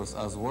ourselves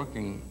as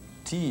working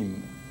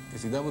team, you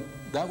see,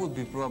 that would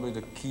be probably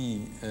the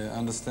key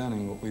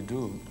understanding what we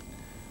do,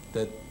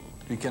 that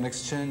we can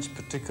exchange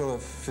particular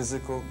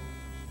physical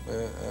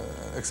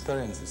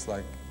experiences.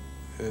 Like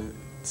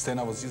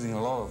Stena was using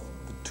a lot of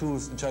the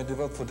tools which I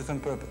developed for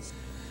different purposes.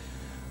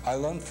 I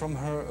learned from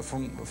her,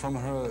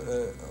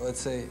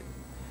 let's say,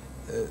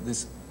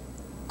 this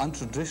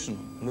untraditional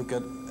look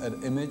at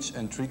image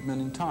and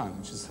treatment in time,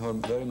 which is her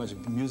very much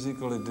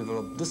musically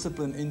developed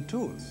discipline in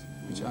tools,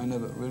 which I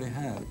never really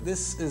had.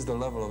 This is the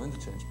level of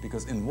interchange,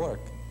 because in work,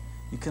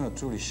 you cannot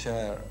truly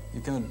share,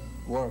 you cannot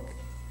work,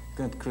 you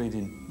cannot create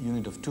a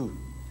unit of two.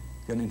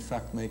 You can in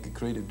fact make a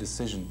creative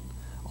decision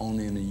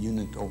only in a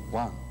unit of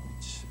one,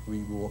 which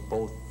we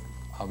both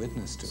are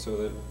witness to. So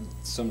that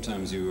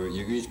sometimes you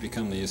each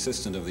become the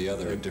assistant of the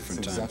other at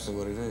different times. That's exactly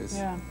what it is.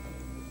 Yeah.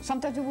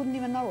 Sometimes we wouldn't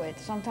even know it.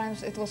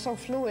 Sometimes it was so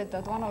fluid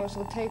that one of us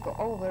would take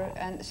over,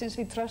 and since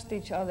we trust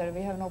each other,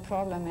 we have no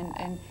problem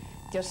in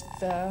just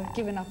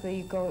giving up the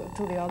ego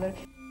to the other.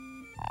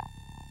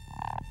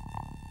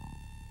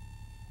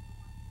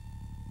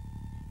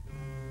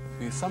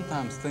 We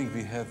sometimes think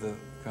we have the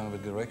kind of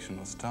a direction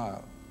or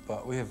style,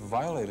 but we have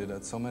violated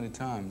that so many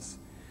times.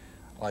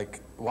 Like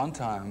one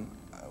time,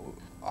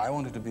 I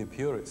wanted to be a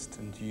purist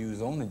and to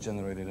use only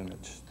generated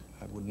image.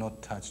 I would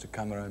not touch the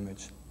camera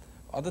image.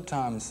 Other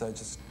times, I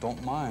just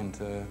don't mind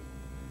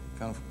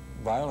kind of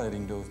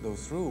violating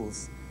those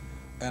rules.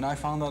 And I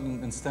found that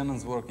in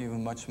Stenon's work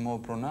even much more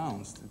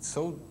pronounced. It's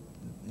so,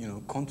 you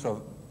know,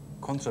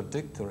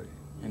 contradictory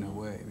in a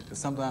way, because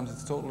sometimes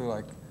it's totally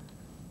like,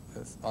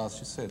 as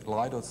she said,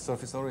 light or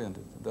surface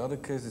oriented. In the other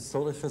case, it's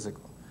totally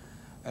physical.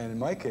 And in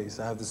my case,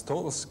 I have this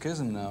total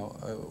schism now.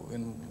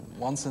 In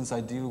one sense, I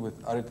deal with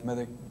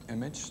arithmetic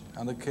image.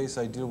 In the other case,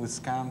 I deal with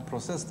scanned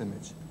processed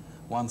image.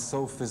 One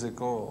so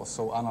physical or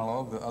so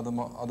analog, the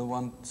other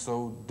one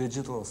so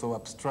digital or so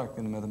abstract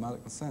in a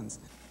mathematical sense.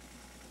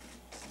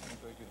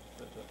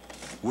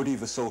 Woody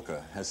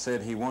Vasulka has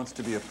said he wants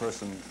to be a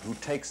person who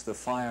takes the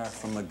fire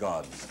from the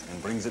gods and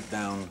brings it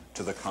down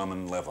to the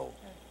common level.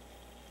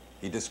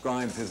 He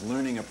describes his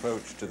learning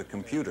approach to the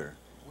computer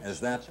as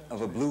that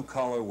of a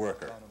blue-collar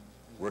worker,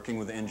 working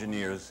with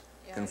engineers,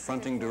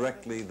 confronting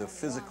directly the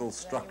physical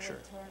structure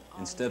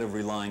instead of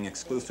relying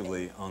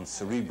exclusively on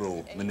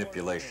cerebral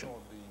manipulation.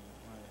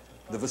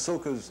 The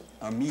Vasulkas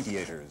are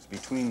mediators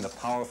between the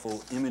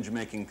powerful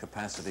image-making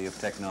capacity of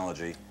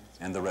technology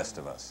and the rest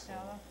of us,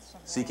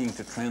 seeking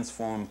to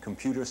transform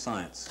computer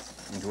science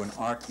into an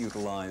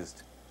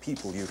art-utilized,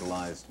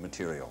 people-utilized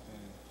material.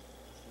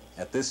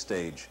 At this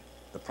stage,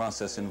 the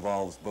process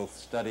involves both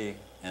study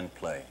and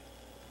play.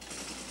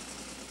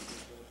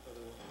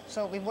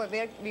 So we were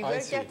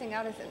getting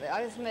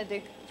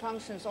arithmetic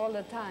functions all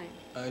the time.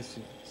 I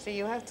see. So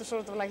you have to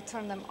sort of like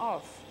turn them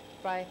off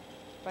by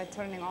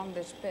turning on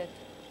this bit.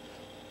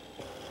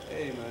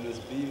 A minus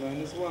B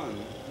minus 1.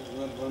 Isn't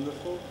that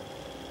wonderful?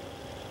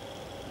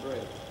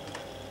 Great.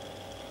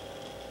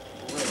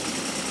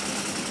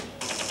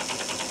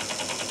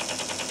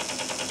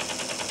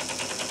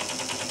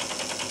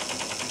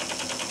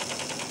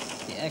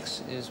 The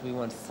X is we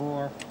want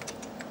 4,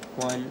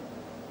 1,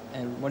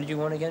 and what did you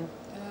want again?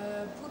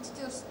 Put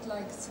just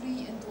like 3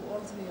 into all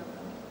 3 of them.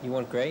 You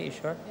want gray, you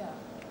sure? Yeah,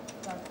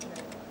 dark gray.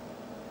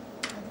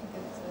 I think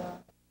it's...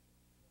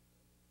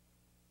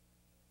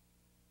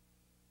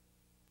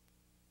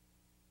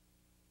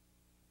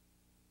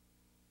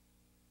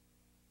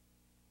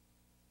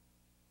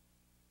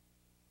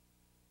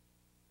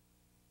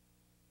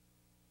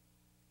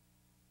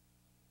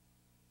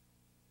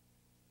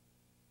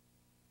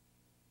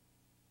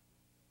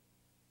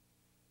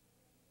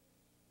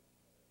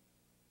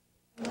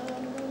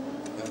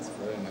 That's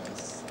very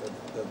nice.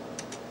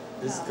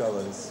 This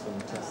color is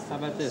fantastic. How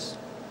about this?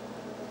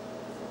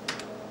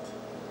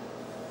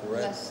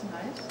 Red. That's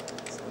nice.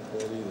 It's not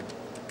bad either.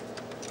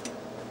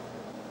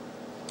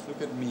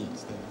 Look at me,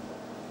 Steve.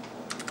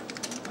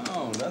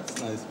 Oh, that's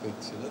a nice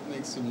picture. That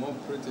makes you more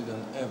pretty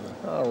than ever.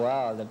 Oh,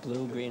 wow, the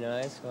blue-green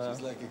eyes. Wow.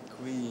 She's like a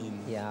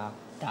queen. Yeah.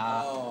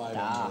 Oh, I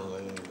don't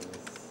believe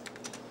this.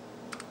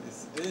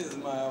 This is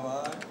my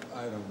wife.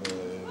 I don't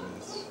believe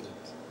this shit.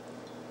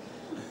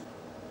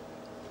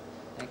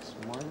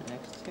 X1,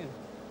 X2.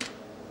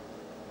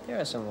 There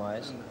are some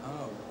Ys. And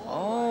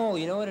Oh,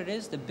 you know what it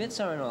is? The bits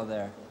aren't all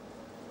there.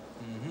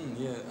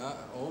 Yeah.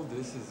 Oh,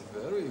 this is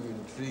very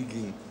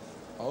intriguing.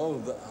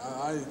 Oh,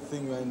 I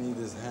think I need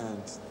his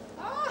hand.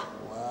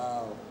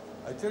 Wow.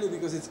 I tell you,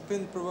 because it's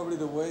pinned probably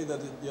the way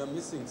that you're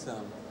missing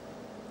some.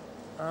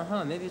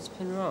 Uh-huh, maybe it's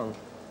pinned wrong.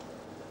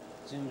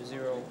 Zoom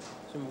 0,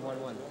 zoom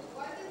 1, 1.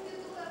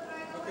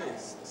 Okay,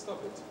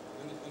 stop it.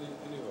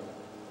 Anywhere.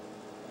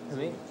 And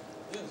Me? zoom it.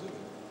 Yeah, zoom it.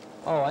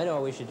 Oh, I know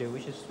what we should do. We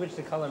should switch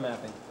the color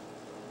mapping.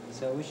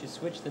 So we should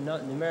switch the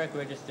numeric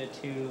register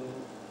to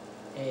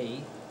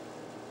A.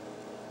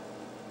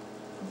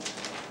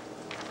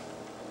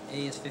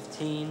 A is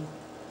 15,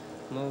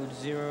 mode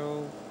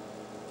 0,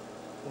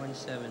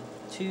 17,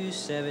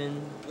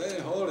 27. Hey,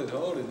 hold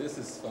it. This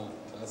is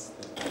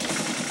fantastic.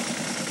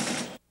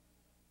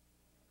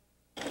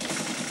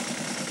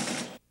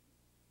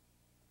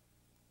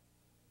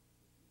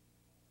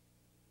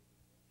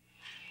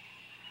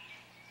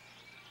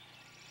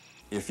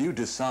 If you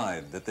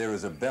decide that there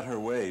is a better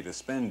way to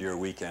spend your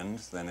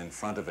weekends than in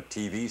front of a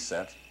TV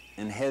set,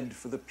 and head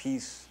for the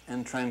peace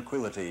and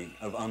tranquility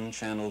of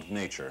unchanneled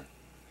nature,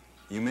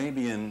 you may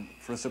be in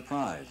for a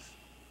surprise.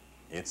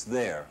 It's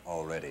there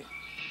already.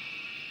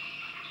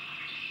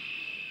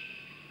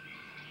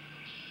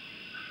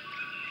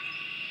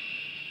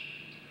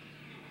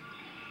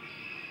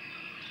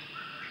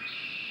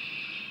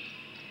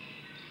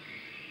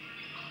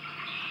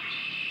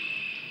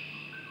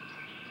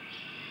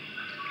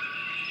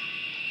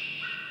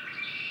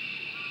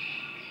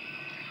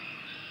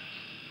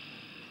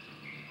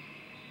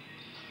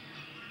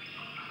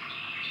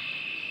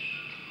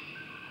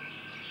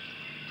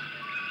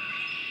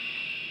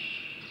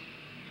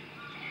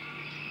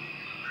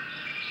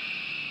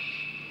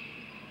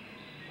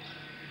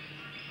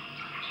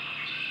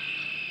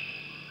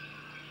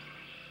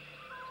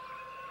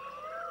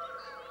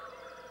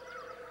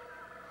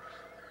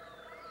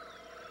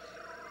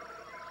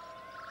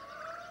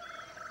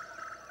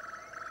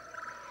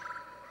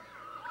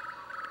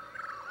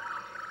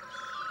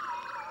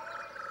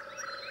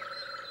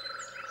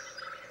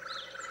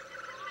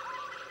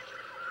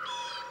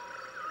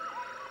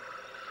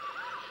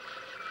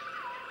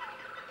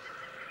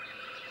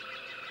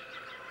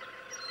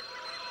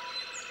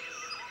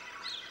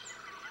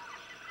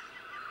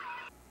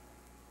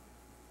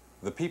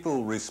 The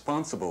people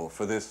responsible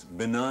for this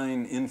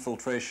benign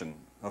infiltration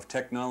of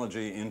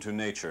technology into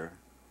nature,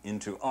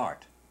 into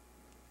art,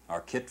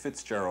 are Kit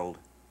Fitzgerald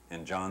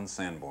and John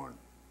Sanborn.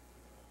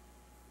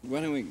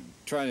 Why don't we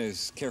try to,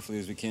 as carefully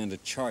as we can, to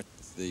chart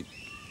the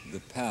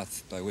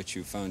path by which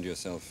you found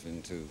yourself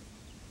into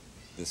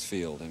this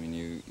field? I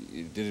mean,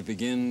 did it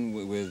begin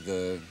with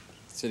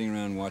sitting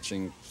around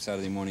watching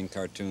Saturday morning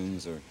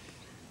cartoons, or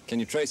can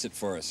you trace it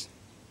for us?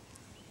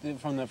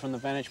 From the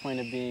vantage point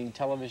of being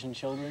television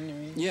children, you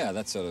mean? Yeah,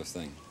 that sort of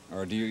thing.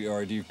 Or do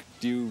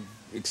you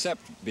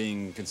accept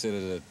being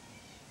considered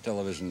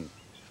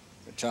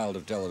a child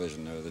of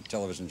television, or the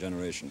television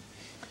generation?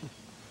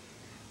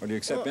 Or do you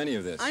accept any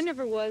of this? I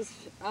never was,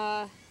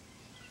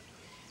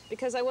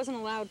 because I wasn't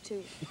allowed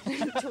to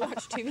to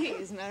watch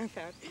TV, as a matter of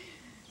fact.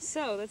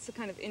 So that's the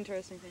kind of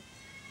interesting thing.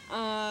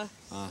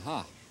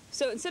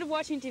 So instead of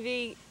watching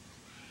TV,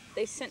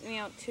 they sent me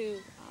out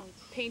to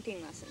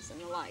painting lessons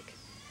and the like.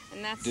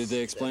 And that's, Did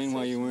they explain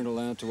why you weren't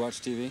allowed to watch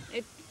TV?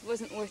 It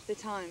wasn't worth the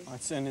time.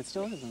 And it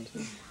still isn't.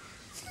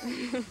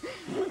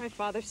 My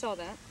father saw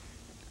that.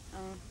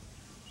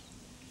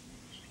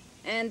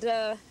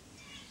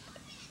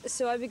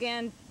 So I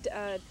began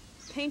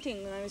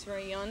painting when I was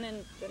very young,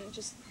 and then it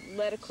just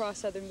led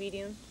across other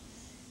medium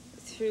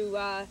through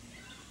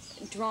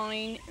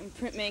drawing and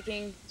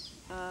printmaking,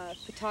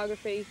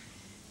 photography,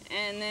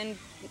 and then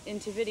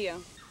into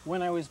video.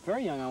 When I was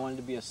very young, I wanted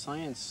to be a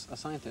scientist.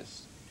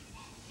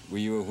 Were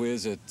you a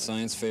whiz at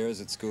science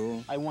fairs at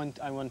school? I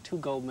won 2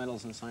 gold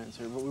medals in science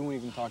fair, but we won't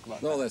even talk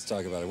about that. No, let's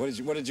talk about it.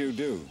 What did you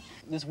do?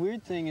 This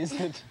weird thing is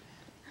that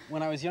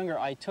when I was younger,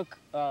 I took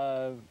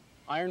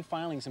iron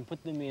filings and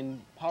put them in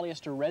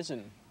polyester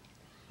resin,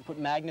 put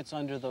magnets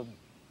under the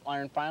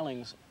iron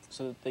filings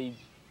so that they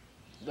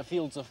the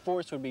fields of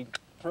force would be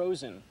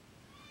frozen.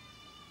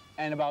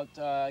 And about,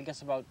 I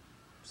guess about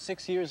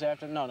 6 years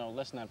after, no,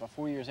 less than that, about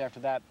 4 years after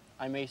that,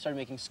 I started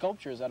making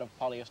sculptures out of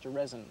polyester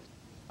resin.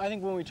 I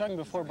think when we were talking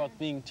before about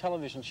being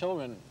television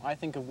children, I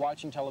think of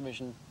watching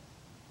television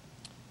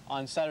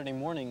on Saturday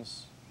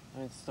mornings. I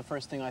mean, it's the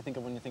first thing I think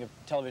of when you think of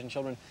television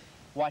children,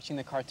 watching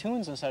the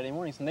cartoons on Saturday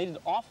mornings. And they did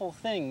awful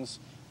things,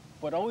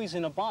 but always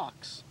in a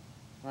box,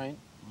 right?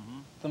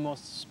 The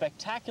most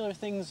spectacular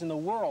things in the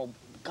world.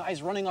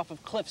 Guys running off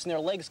of cliffs and their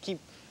legs keep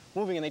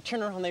moving and they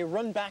turn around and they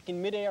run back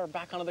in midair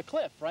back onto the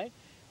cliff, right?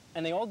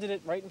 And they all did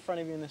it right in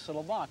front of you in this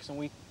little box. And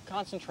we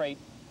concentrate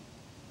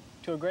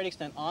to a great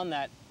extent on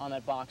that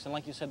box. And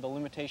like you said, the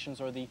limitations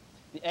or the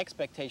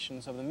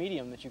expectations of the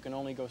medium, that you can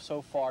only go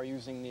so far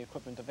using the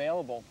equipment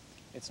available.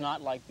 It's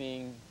not like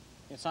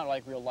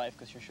real life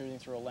because you're shooting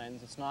through a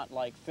lens. It's not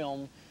like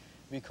film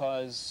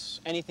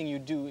because anything you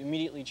do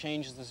immediately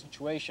changes the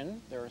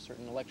situation. There are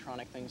certain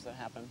electronic things that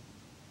happen.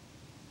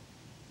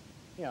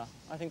 Yeah,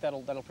 I think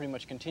that'll pretty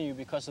much continue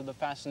because of the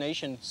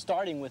fascination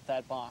starting with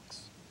that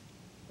box.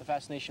 The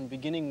fascination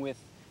beginning with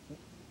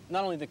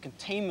not only the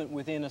containment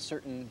within a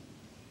certain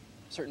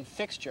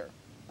fixture.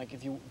 Like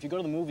if you go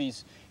to the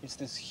movies, it's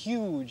this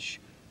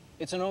huge,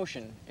 it's an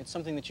ocean. It's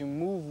something that you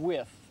move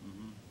with.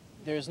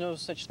 There's no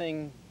such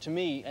thing to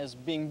me as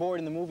being bored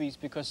in the movies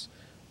because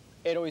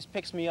it always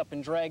picks me up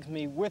and drags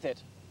me with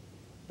it.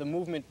 The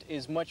movement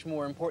is much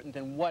more important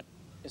than what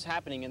is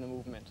happening in the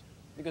movement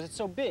because it's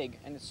so big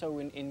and it's so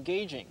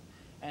engaging.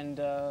 And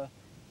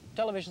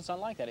television's not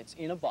like that. It's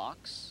in a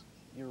box,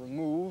 you're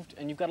removed,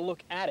 and you've got to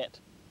look at it.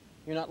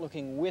 You're not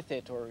looking with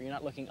it, or you're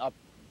not looking up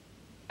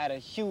at a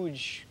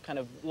huge kind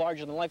of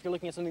larger than life. You're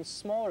looking at something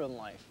smaller than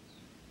life.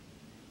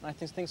 And I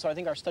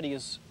think our study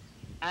is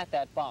at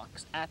that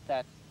box, at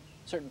that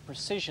certain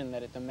precision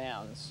that it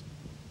demands,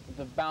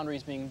 the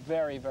boundaries being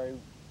very, very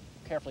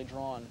carefully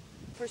drawn.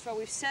 First of all,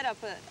 we've set up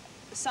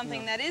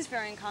something that is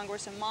very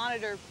incongruous, a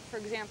monitor, for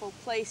example,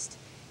 placed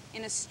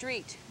in a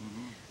street.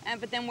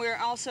 But then we're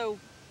also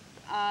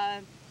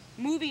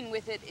moving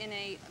with it in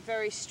a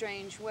very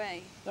strange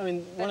way. I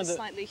mean,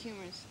 slightly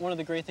humorous. One of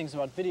the great things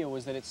about video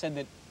was that it said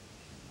that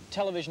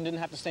television didn't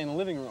have to stay in the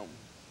living room,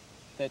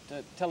 that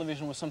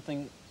television was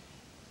something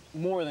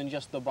more than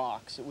just the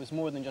box. It was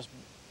more than just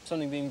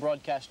something being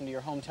broadcast into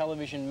your home.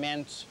 Television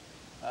meant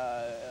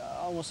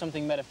almost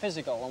something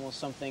metaphysical, almost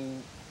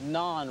something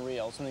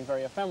non-real, something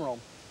very ephemeral.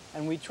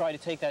 And we try to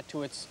take that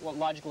to its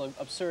logical,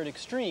 absurd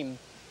extreme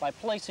by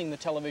placing the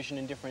television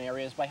in different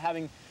areas, by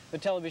having the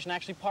television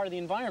actually part of the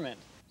environment.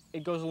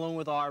 It goes along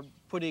with our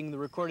putting the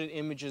recorded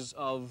images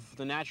of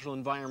the natural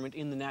environment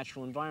in the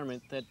natural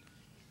environment, that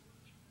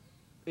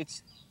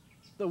it's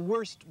the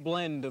worst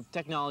blend of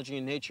technology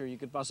and nature you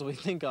could possibly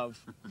think of,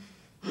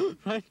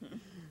 right?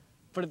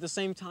 But at the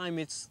same time,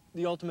 it's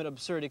the ultimate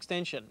absurd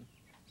extension.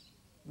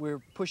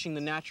 We're pushing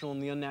the natural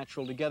and the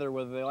unnatural together,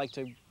 whether they like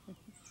to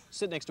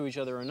sit next to each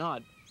other or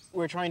not.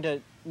 We're trying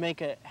to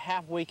make a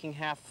half-waking,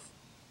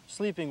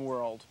 half-sleeping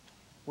world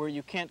where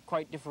you can't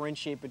quite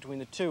differentiate between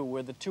the two,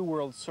 where the two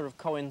worlds sort of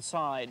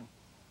coincide.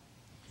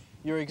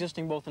 You're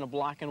existing both in a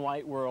black and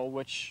white world,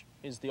 which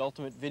is the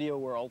ultimate video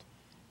world,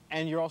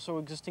 and you're also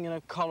existing in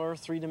a color,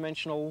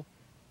 three-dimensional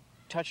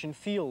touch and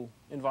feel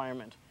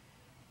environment.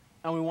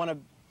 And we want to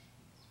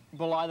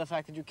belie the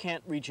fact that you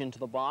can't reach into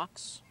the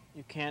box,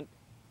 you can't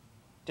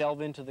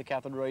delve into the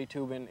cathode ray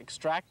tube and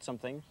extract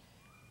something,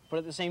 but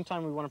at the same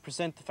time we want to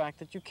present the fact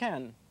that you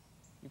can.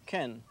 You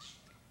can.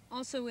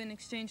 Also in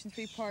Exchange in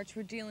Three Parts,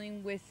 we're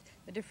dealing with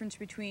the difference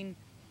between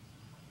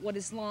what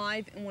is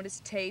live and what is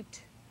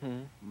taped.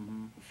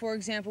 For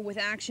example, with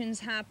actions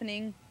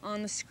happening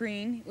on the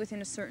screen within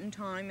a certain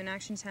time and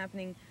actions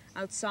happening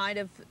outside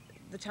of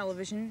the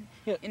television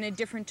in a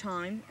different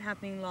time,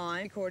 happening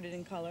live, recorded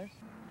in color.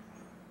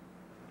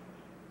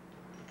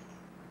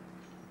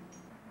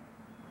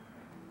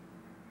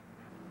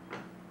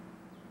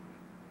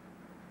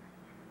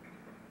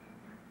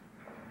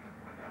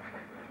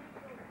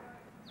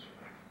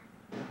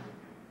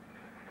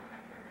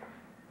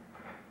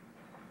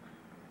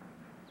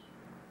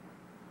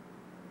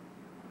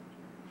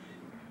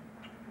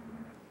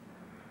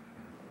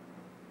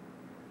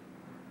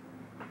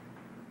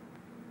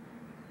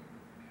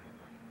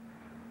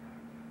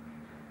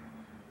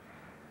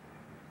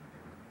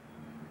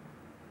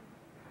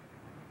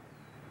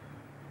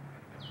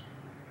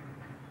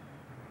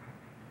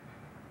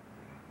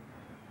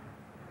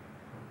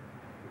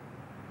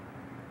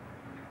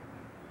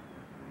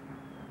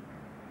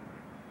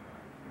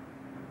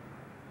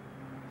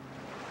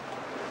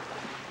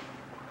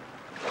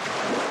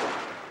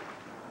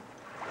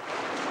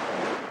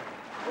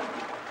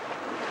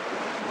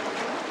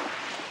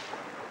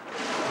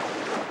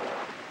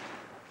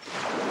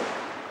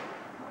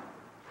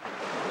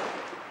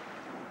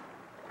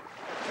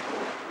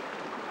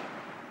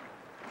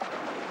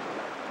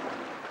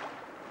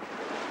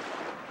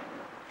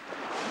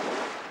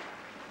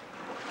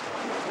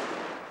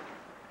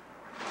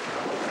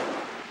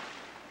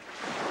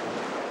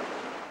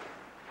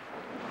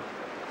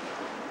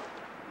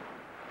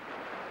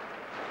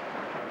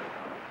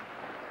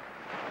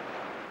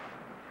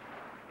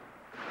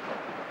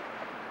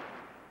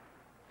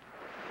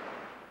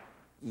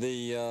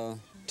 The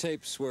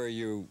tapes where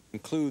you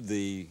include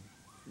the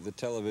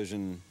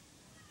television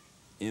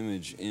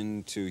image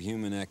into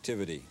human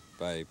activity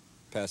by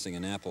passing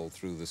an apple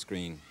through the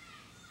screen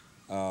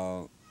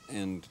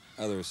and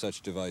other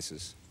such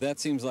devices. That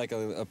seems like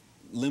a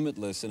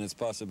limitless in its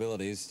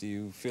possibilities. Do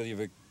you feel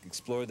you've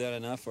explored that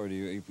enough, or do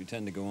you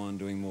tend to go on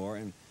doing more?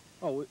 And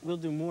oh, we'll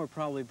do more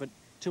probably, but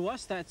to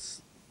us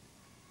that's,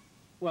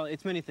 well,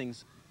 it's many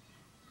things.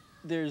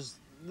 There's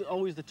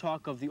always the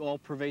talk of the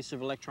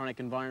all-pervasive electronic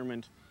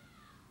environment.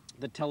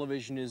 The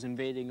television is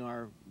invading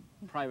our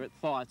private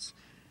thoughts,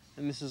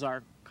 and this is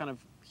our kind of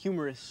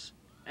humorous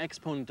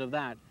exponent of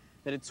that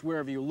it's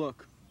wherever you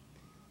look.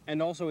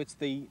 And also it's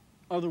the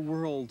other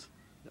world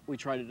that we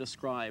try to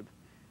describe,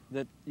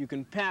 that you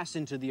can pass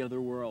into the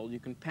other world. You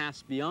can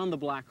pass beyond the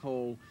black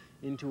hole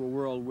into a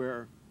world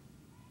where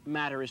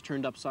matter is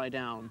turned upside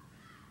down,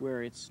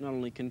 where it's not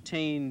only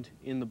contained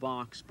in the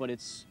box, but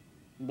it's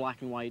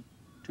black and white,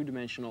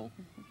 two-dimensional.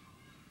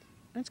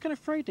 And it's kind of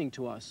frightening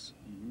to us.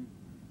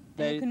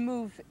 And you can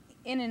move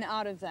in and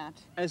out of that.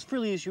 As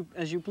freely as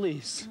you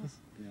please.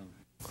 yeah.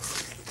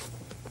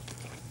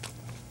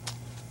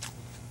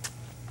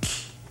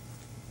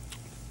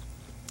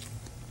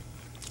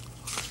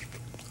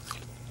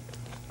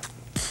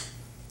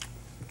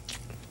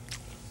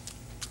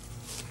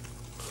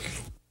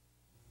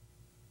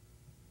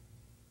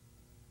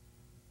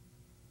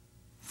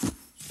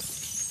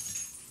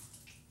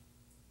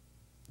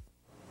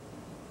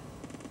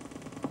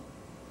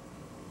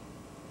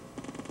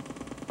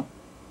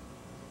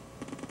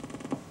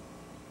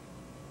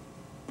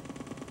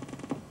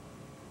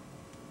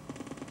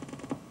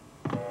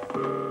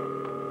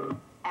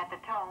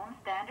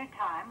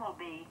 Will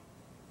be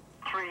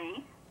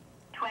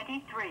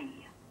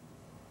 3:23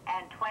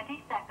 and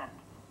 20 seconds.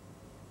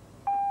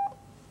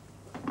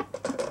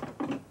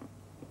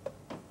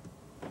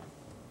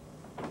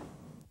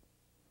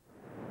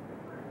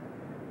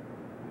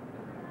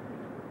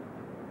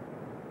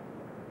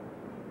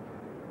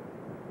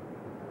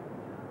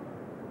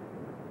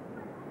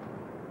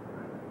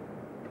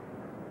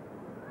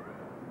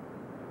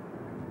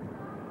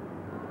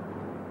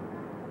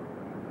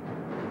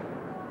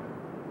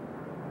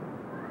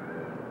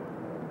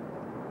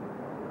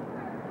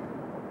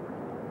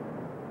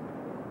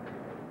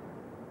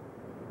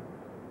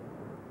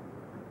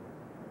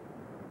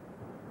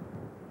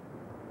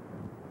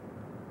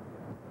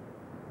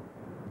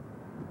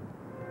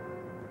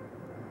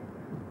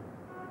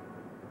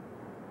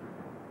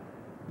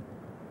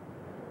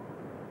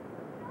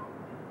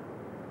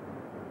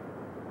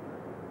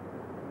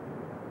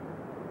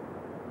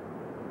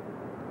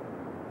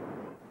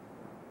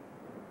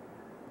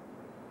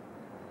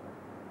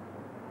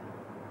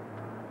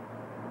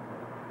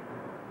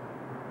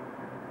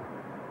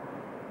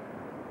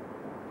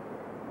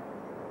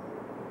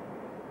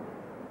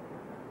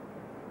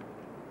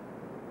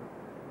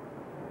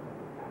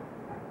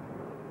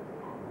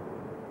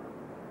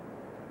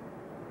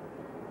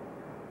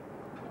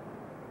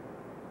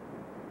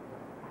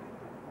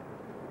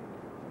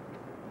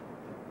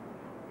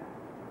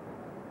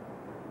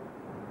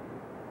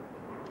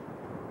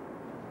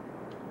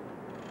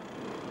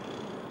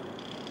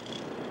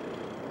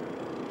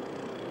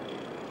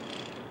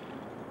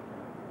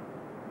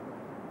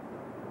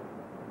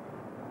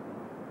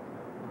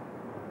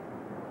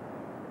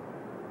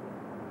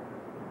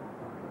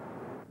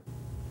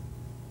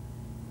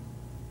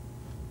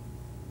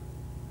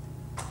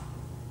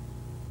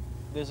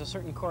 There's a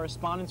certain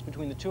correspondence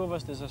between the two of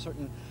us. There's a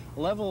certain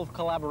level of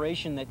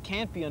collaboration that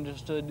can't be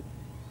understood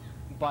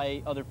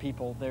by other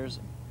people. There's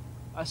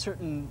a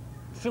certain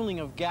filling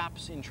of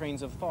gaps in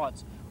trains of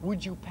thoughts.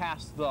 Would you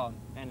pass the,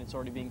 and it's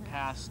already being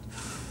passed?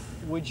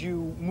 Would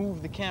you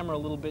move the camera a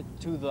little bit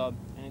to the,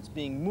 and it's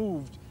being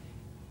moved?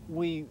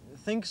 We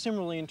think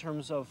similarly in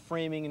terms of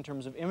framing, in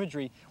terms of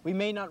imagery. We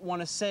may not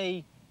want to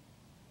say,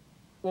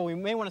 well, we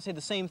may want to say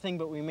the same thing,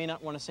 but we may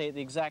not want to say it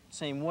the exact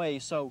same way.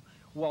 So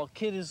while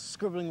Kid is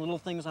scribbling little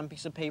things on a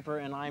piece of paper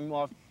and I'm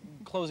off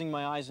closing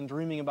my eyes and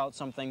dreaming about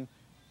something,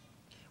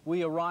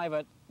 we arrive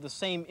at the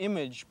same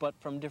image, but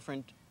from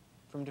different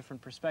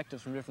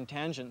perspectives, from different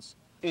tangents.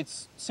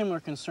 It's similar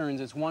concerns.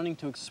 It's wanting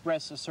to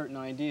express a certain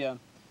idea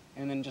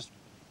and then just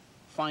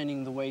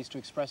finding the ways to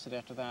express it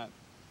after that.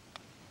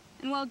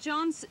 And while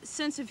John's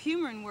sense of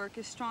humor in work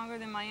is stronger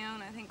than my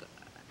own, I think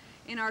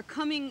in our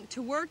coming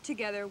to work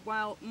together,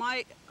 while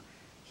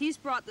he's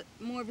brought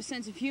more of a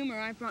sense of humor,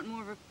 I've brought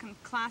more of a kind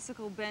of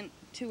classical bent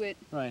to it.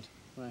 Right,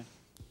 right.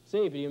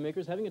 Say, video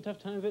makers, having a tough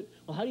time of it?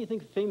 Well, how do you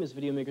think famous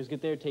video makers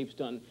get their tapes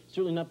done?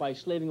 Certainly not by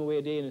slaving away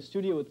a day in a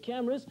studio with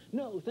cameras.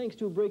 No, thanks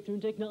to a breakthrough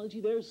in technology,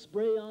 there's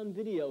spray-on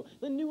video,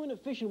 the new and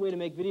efficient way to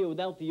make video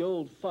without the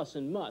old fuss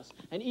and muss.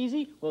 And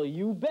easy? Well,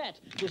 you bet.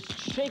 Just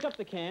shake up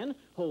the can,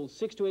 hold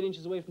 6 to 8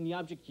 inches away from the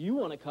object you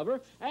want to cover,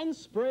 and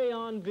spray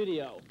on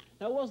video.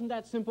 Now, it wasn't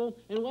that simple,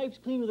 and wipes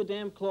clean with a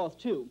damp cloth,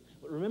 too.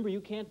 But remember,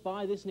 you can't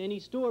buy this in any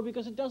store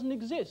because it doesn't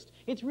exist.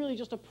 It's really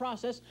just a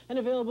process and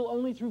available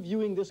only through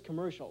viewing this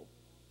commercial.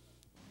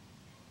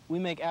 We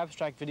make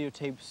abstract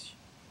videotapes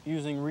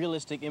using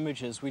realistic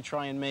images. We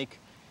try and make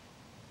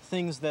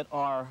things that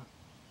are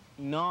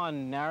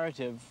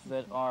non-narrative,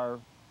 that are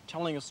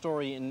telling a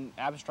story in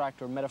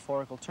abstract or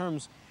metaphorical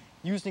terms,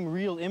 using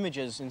real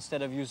images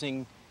instead of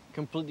using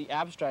completely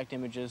abstract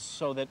images,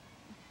 so that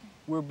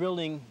we're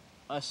building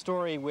a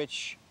story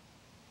which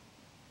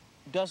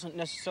doesn't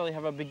necessarily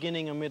have a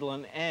beginning, a middle,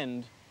 and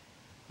end,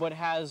 but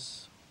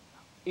has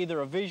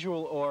either a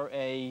visual or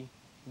a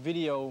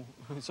video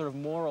sort of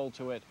moral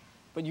to it,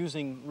 but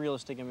using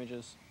realistic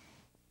images.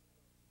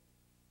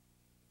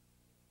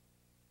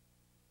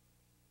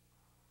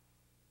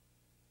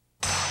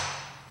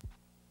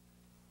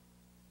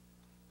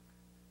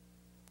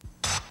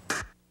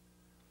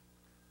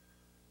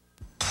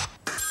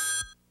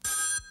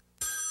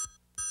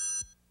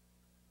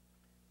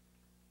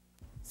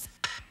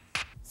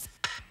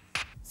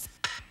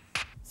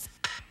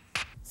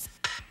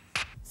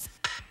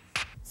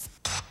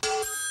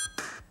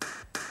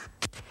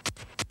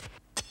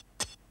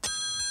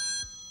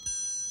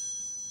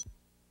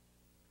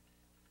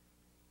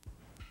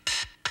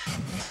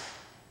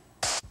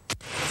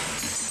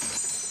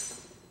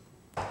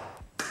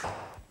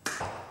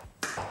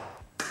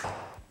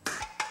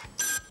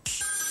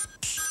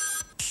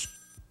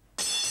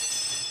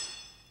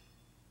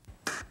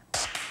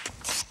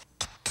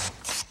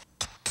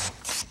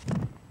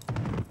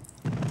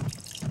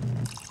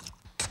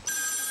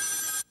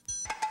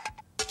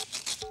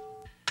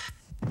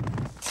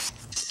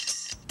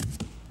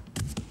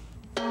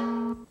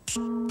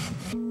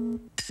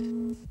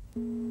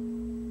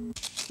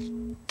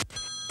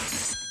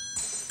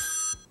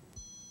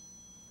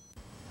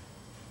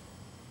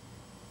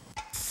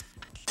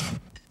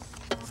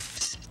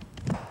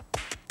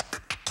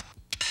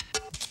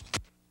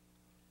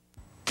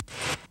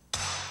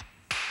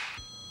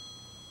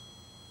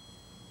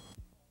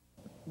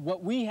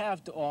 What we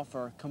have to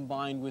offer,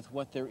 combined with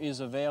what there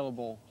is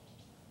available,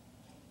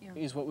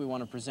 is what we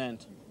want to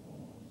present.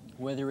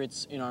 Whether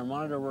it's in our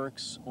monitor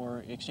works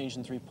or Exchange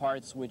in 3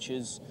 Parts, which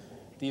is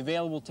the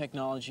available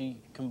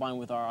technology combined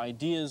with our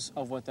ideas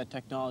of what that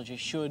technology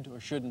should or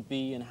shouldn't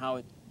be and how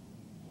it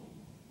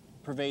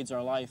pervades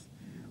our life,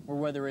 or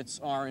whether it's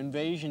our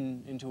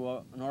invasion into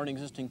an already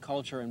existing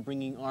culture and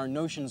bringing our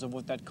notions of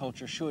what that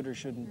culture should or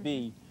shouldn't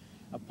be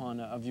upon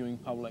a viewing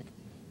public.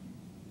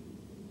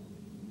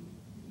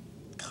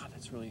 God,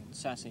 that's really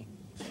sassy.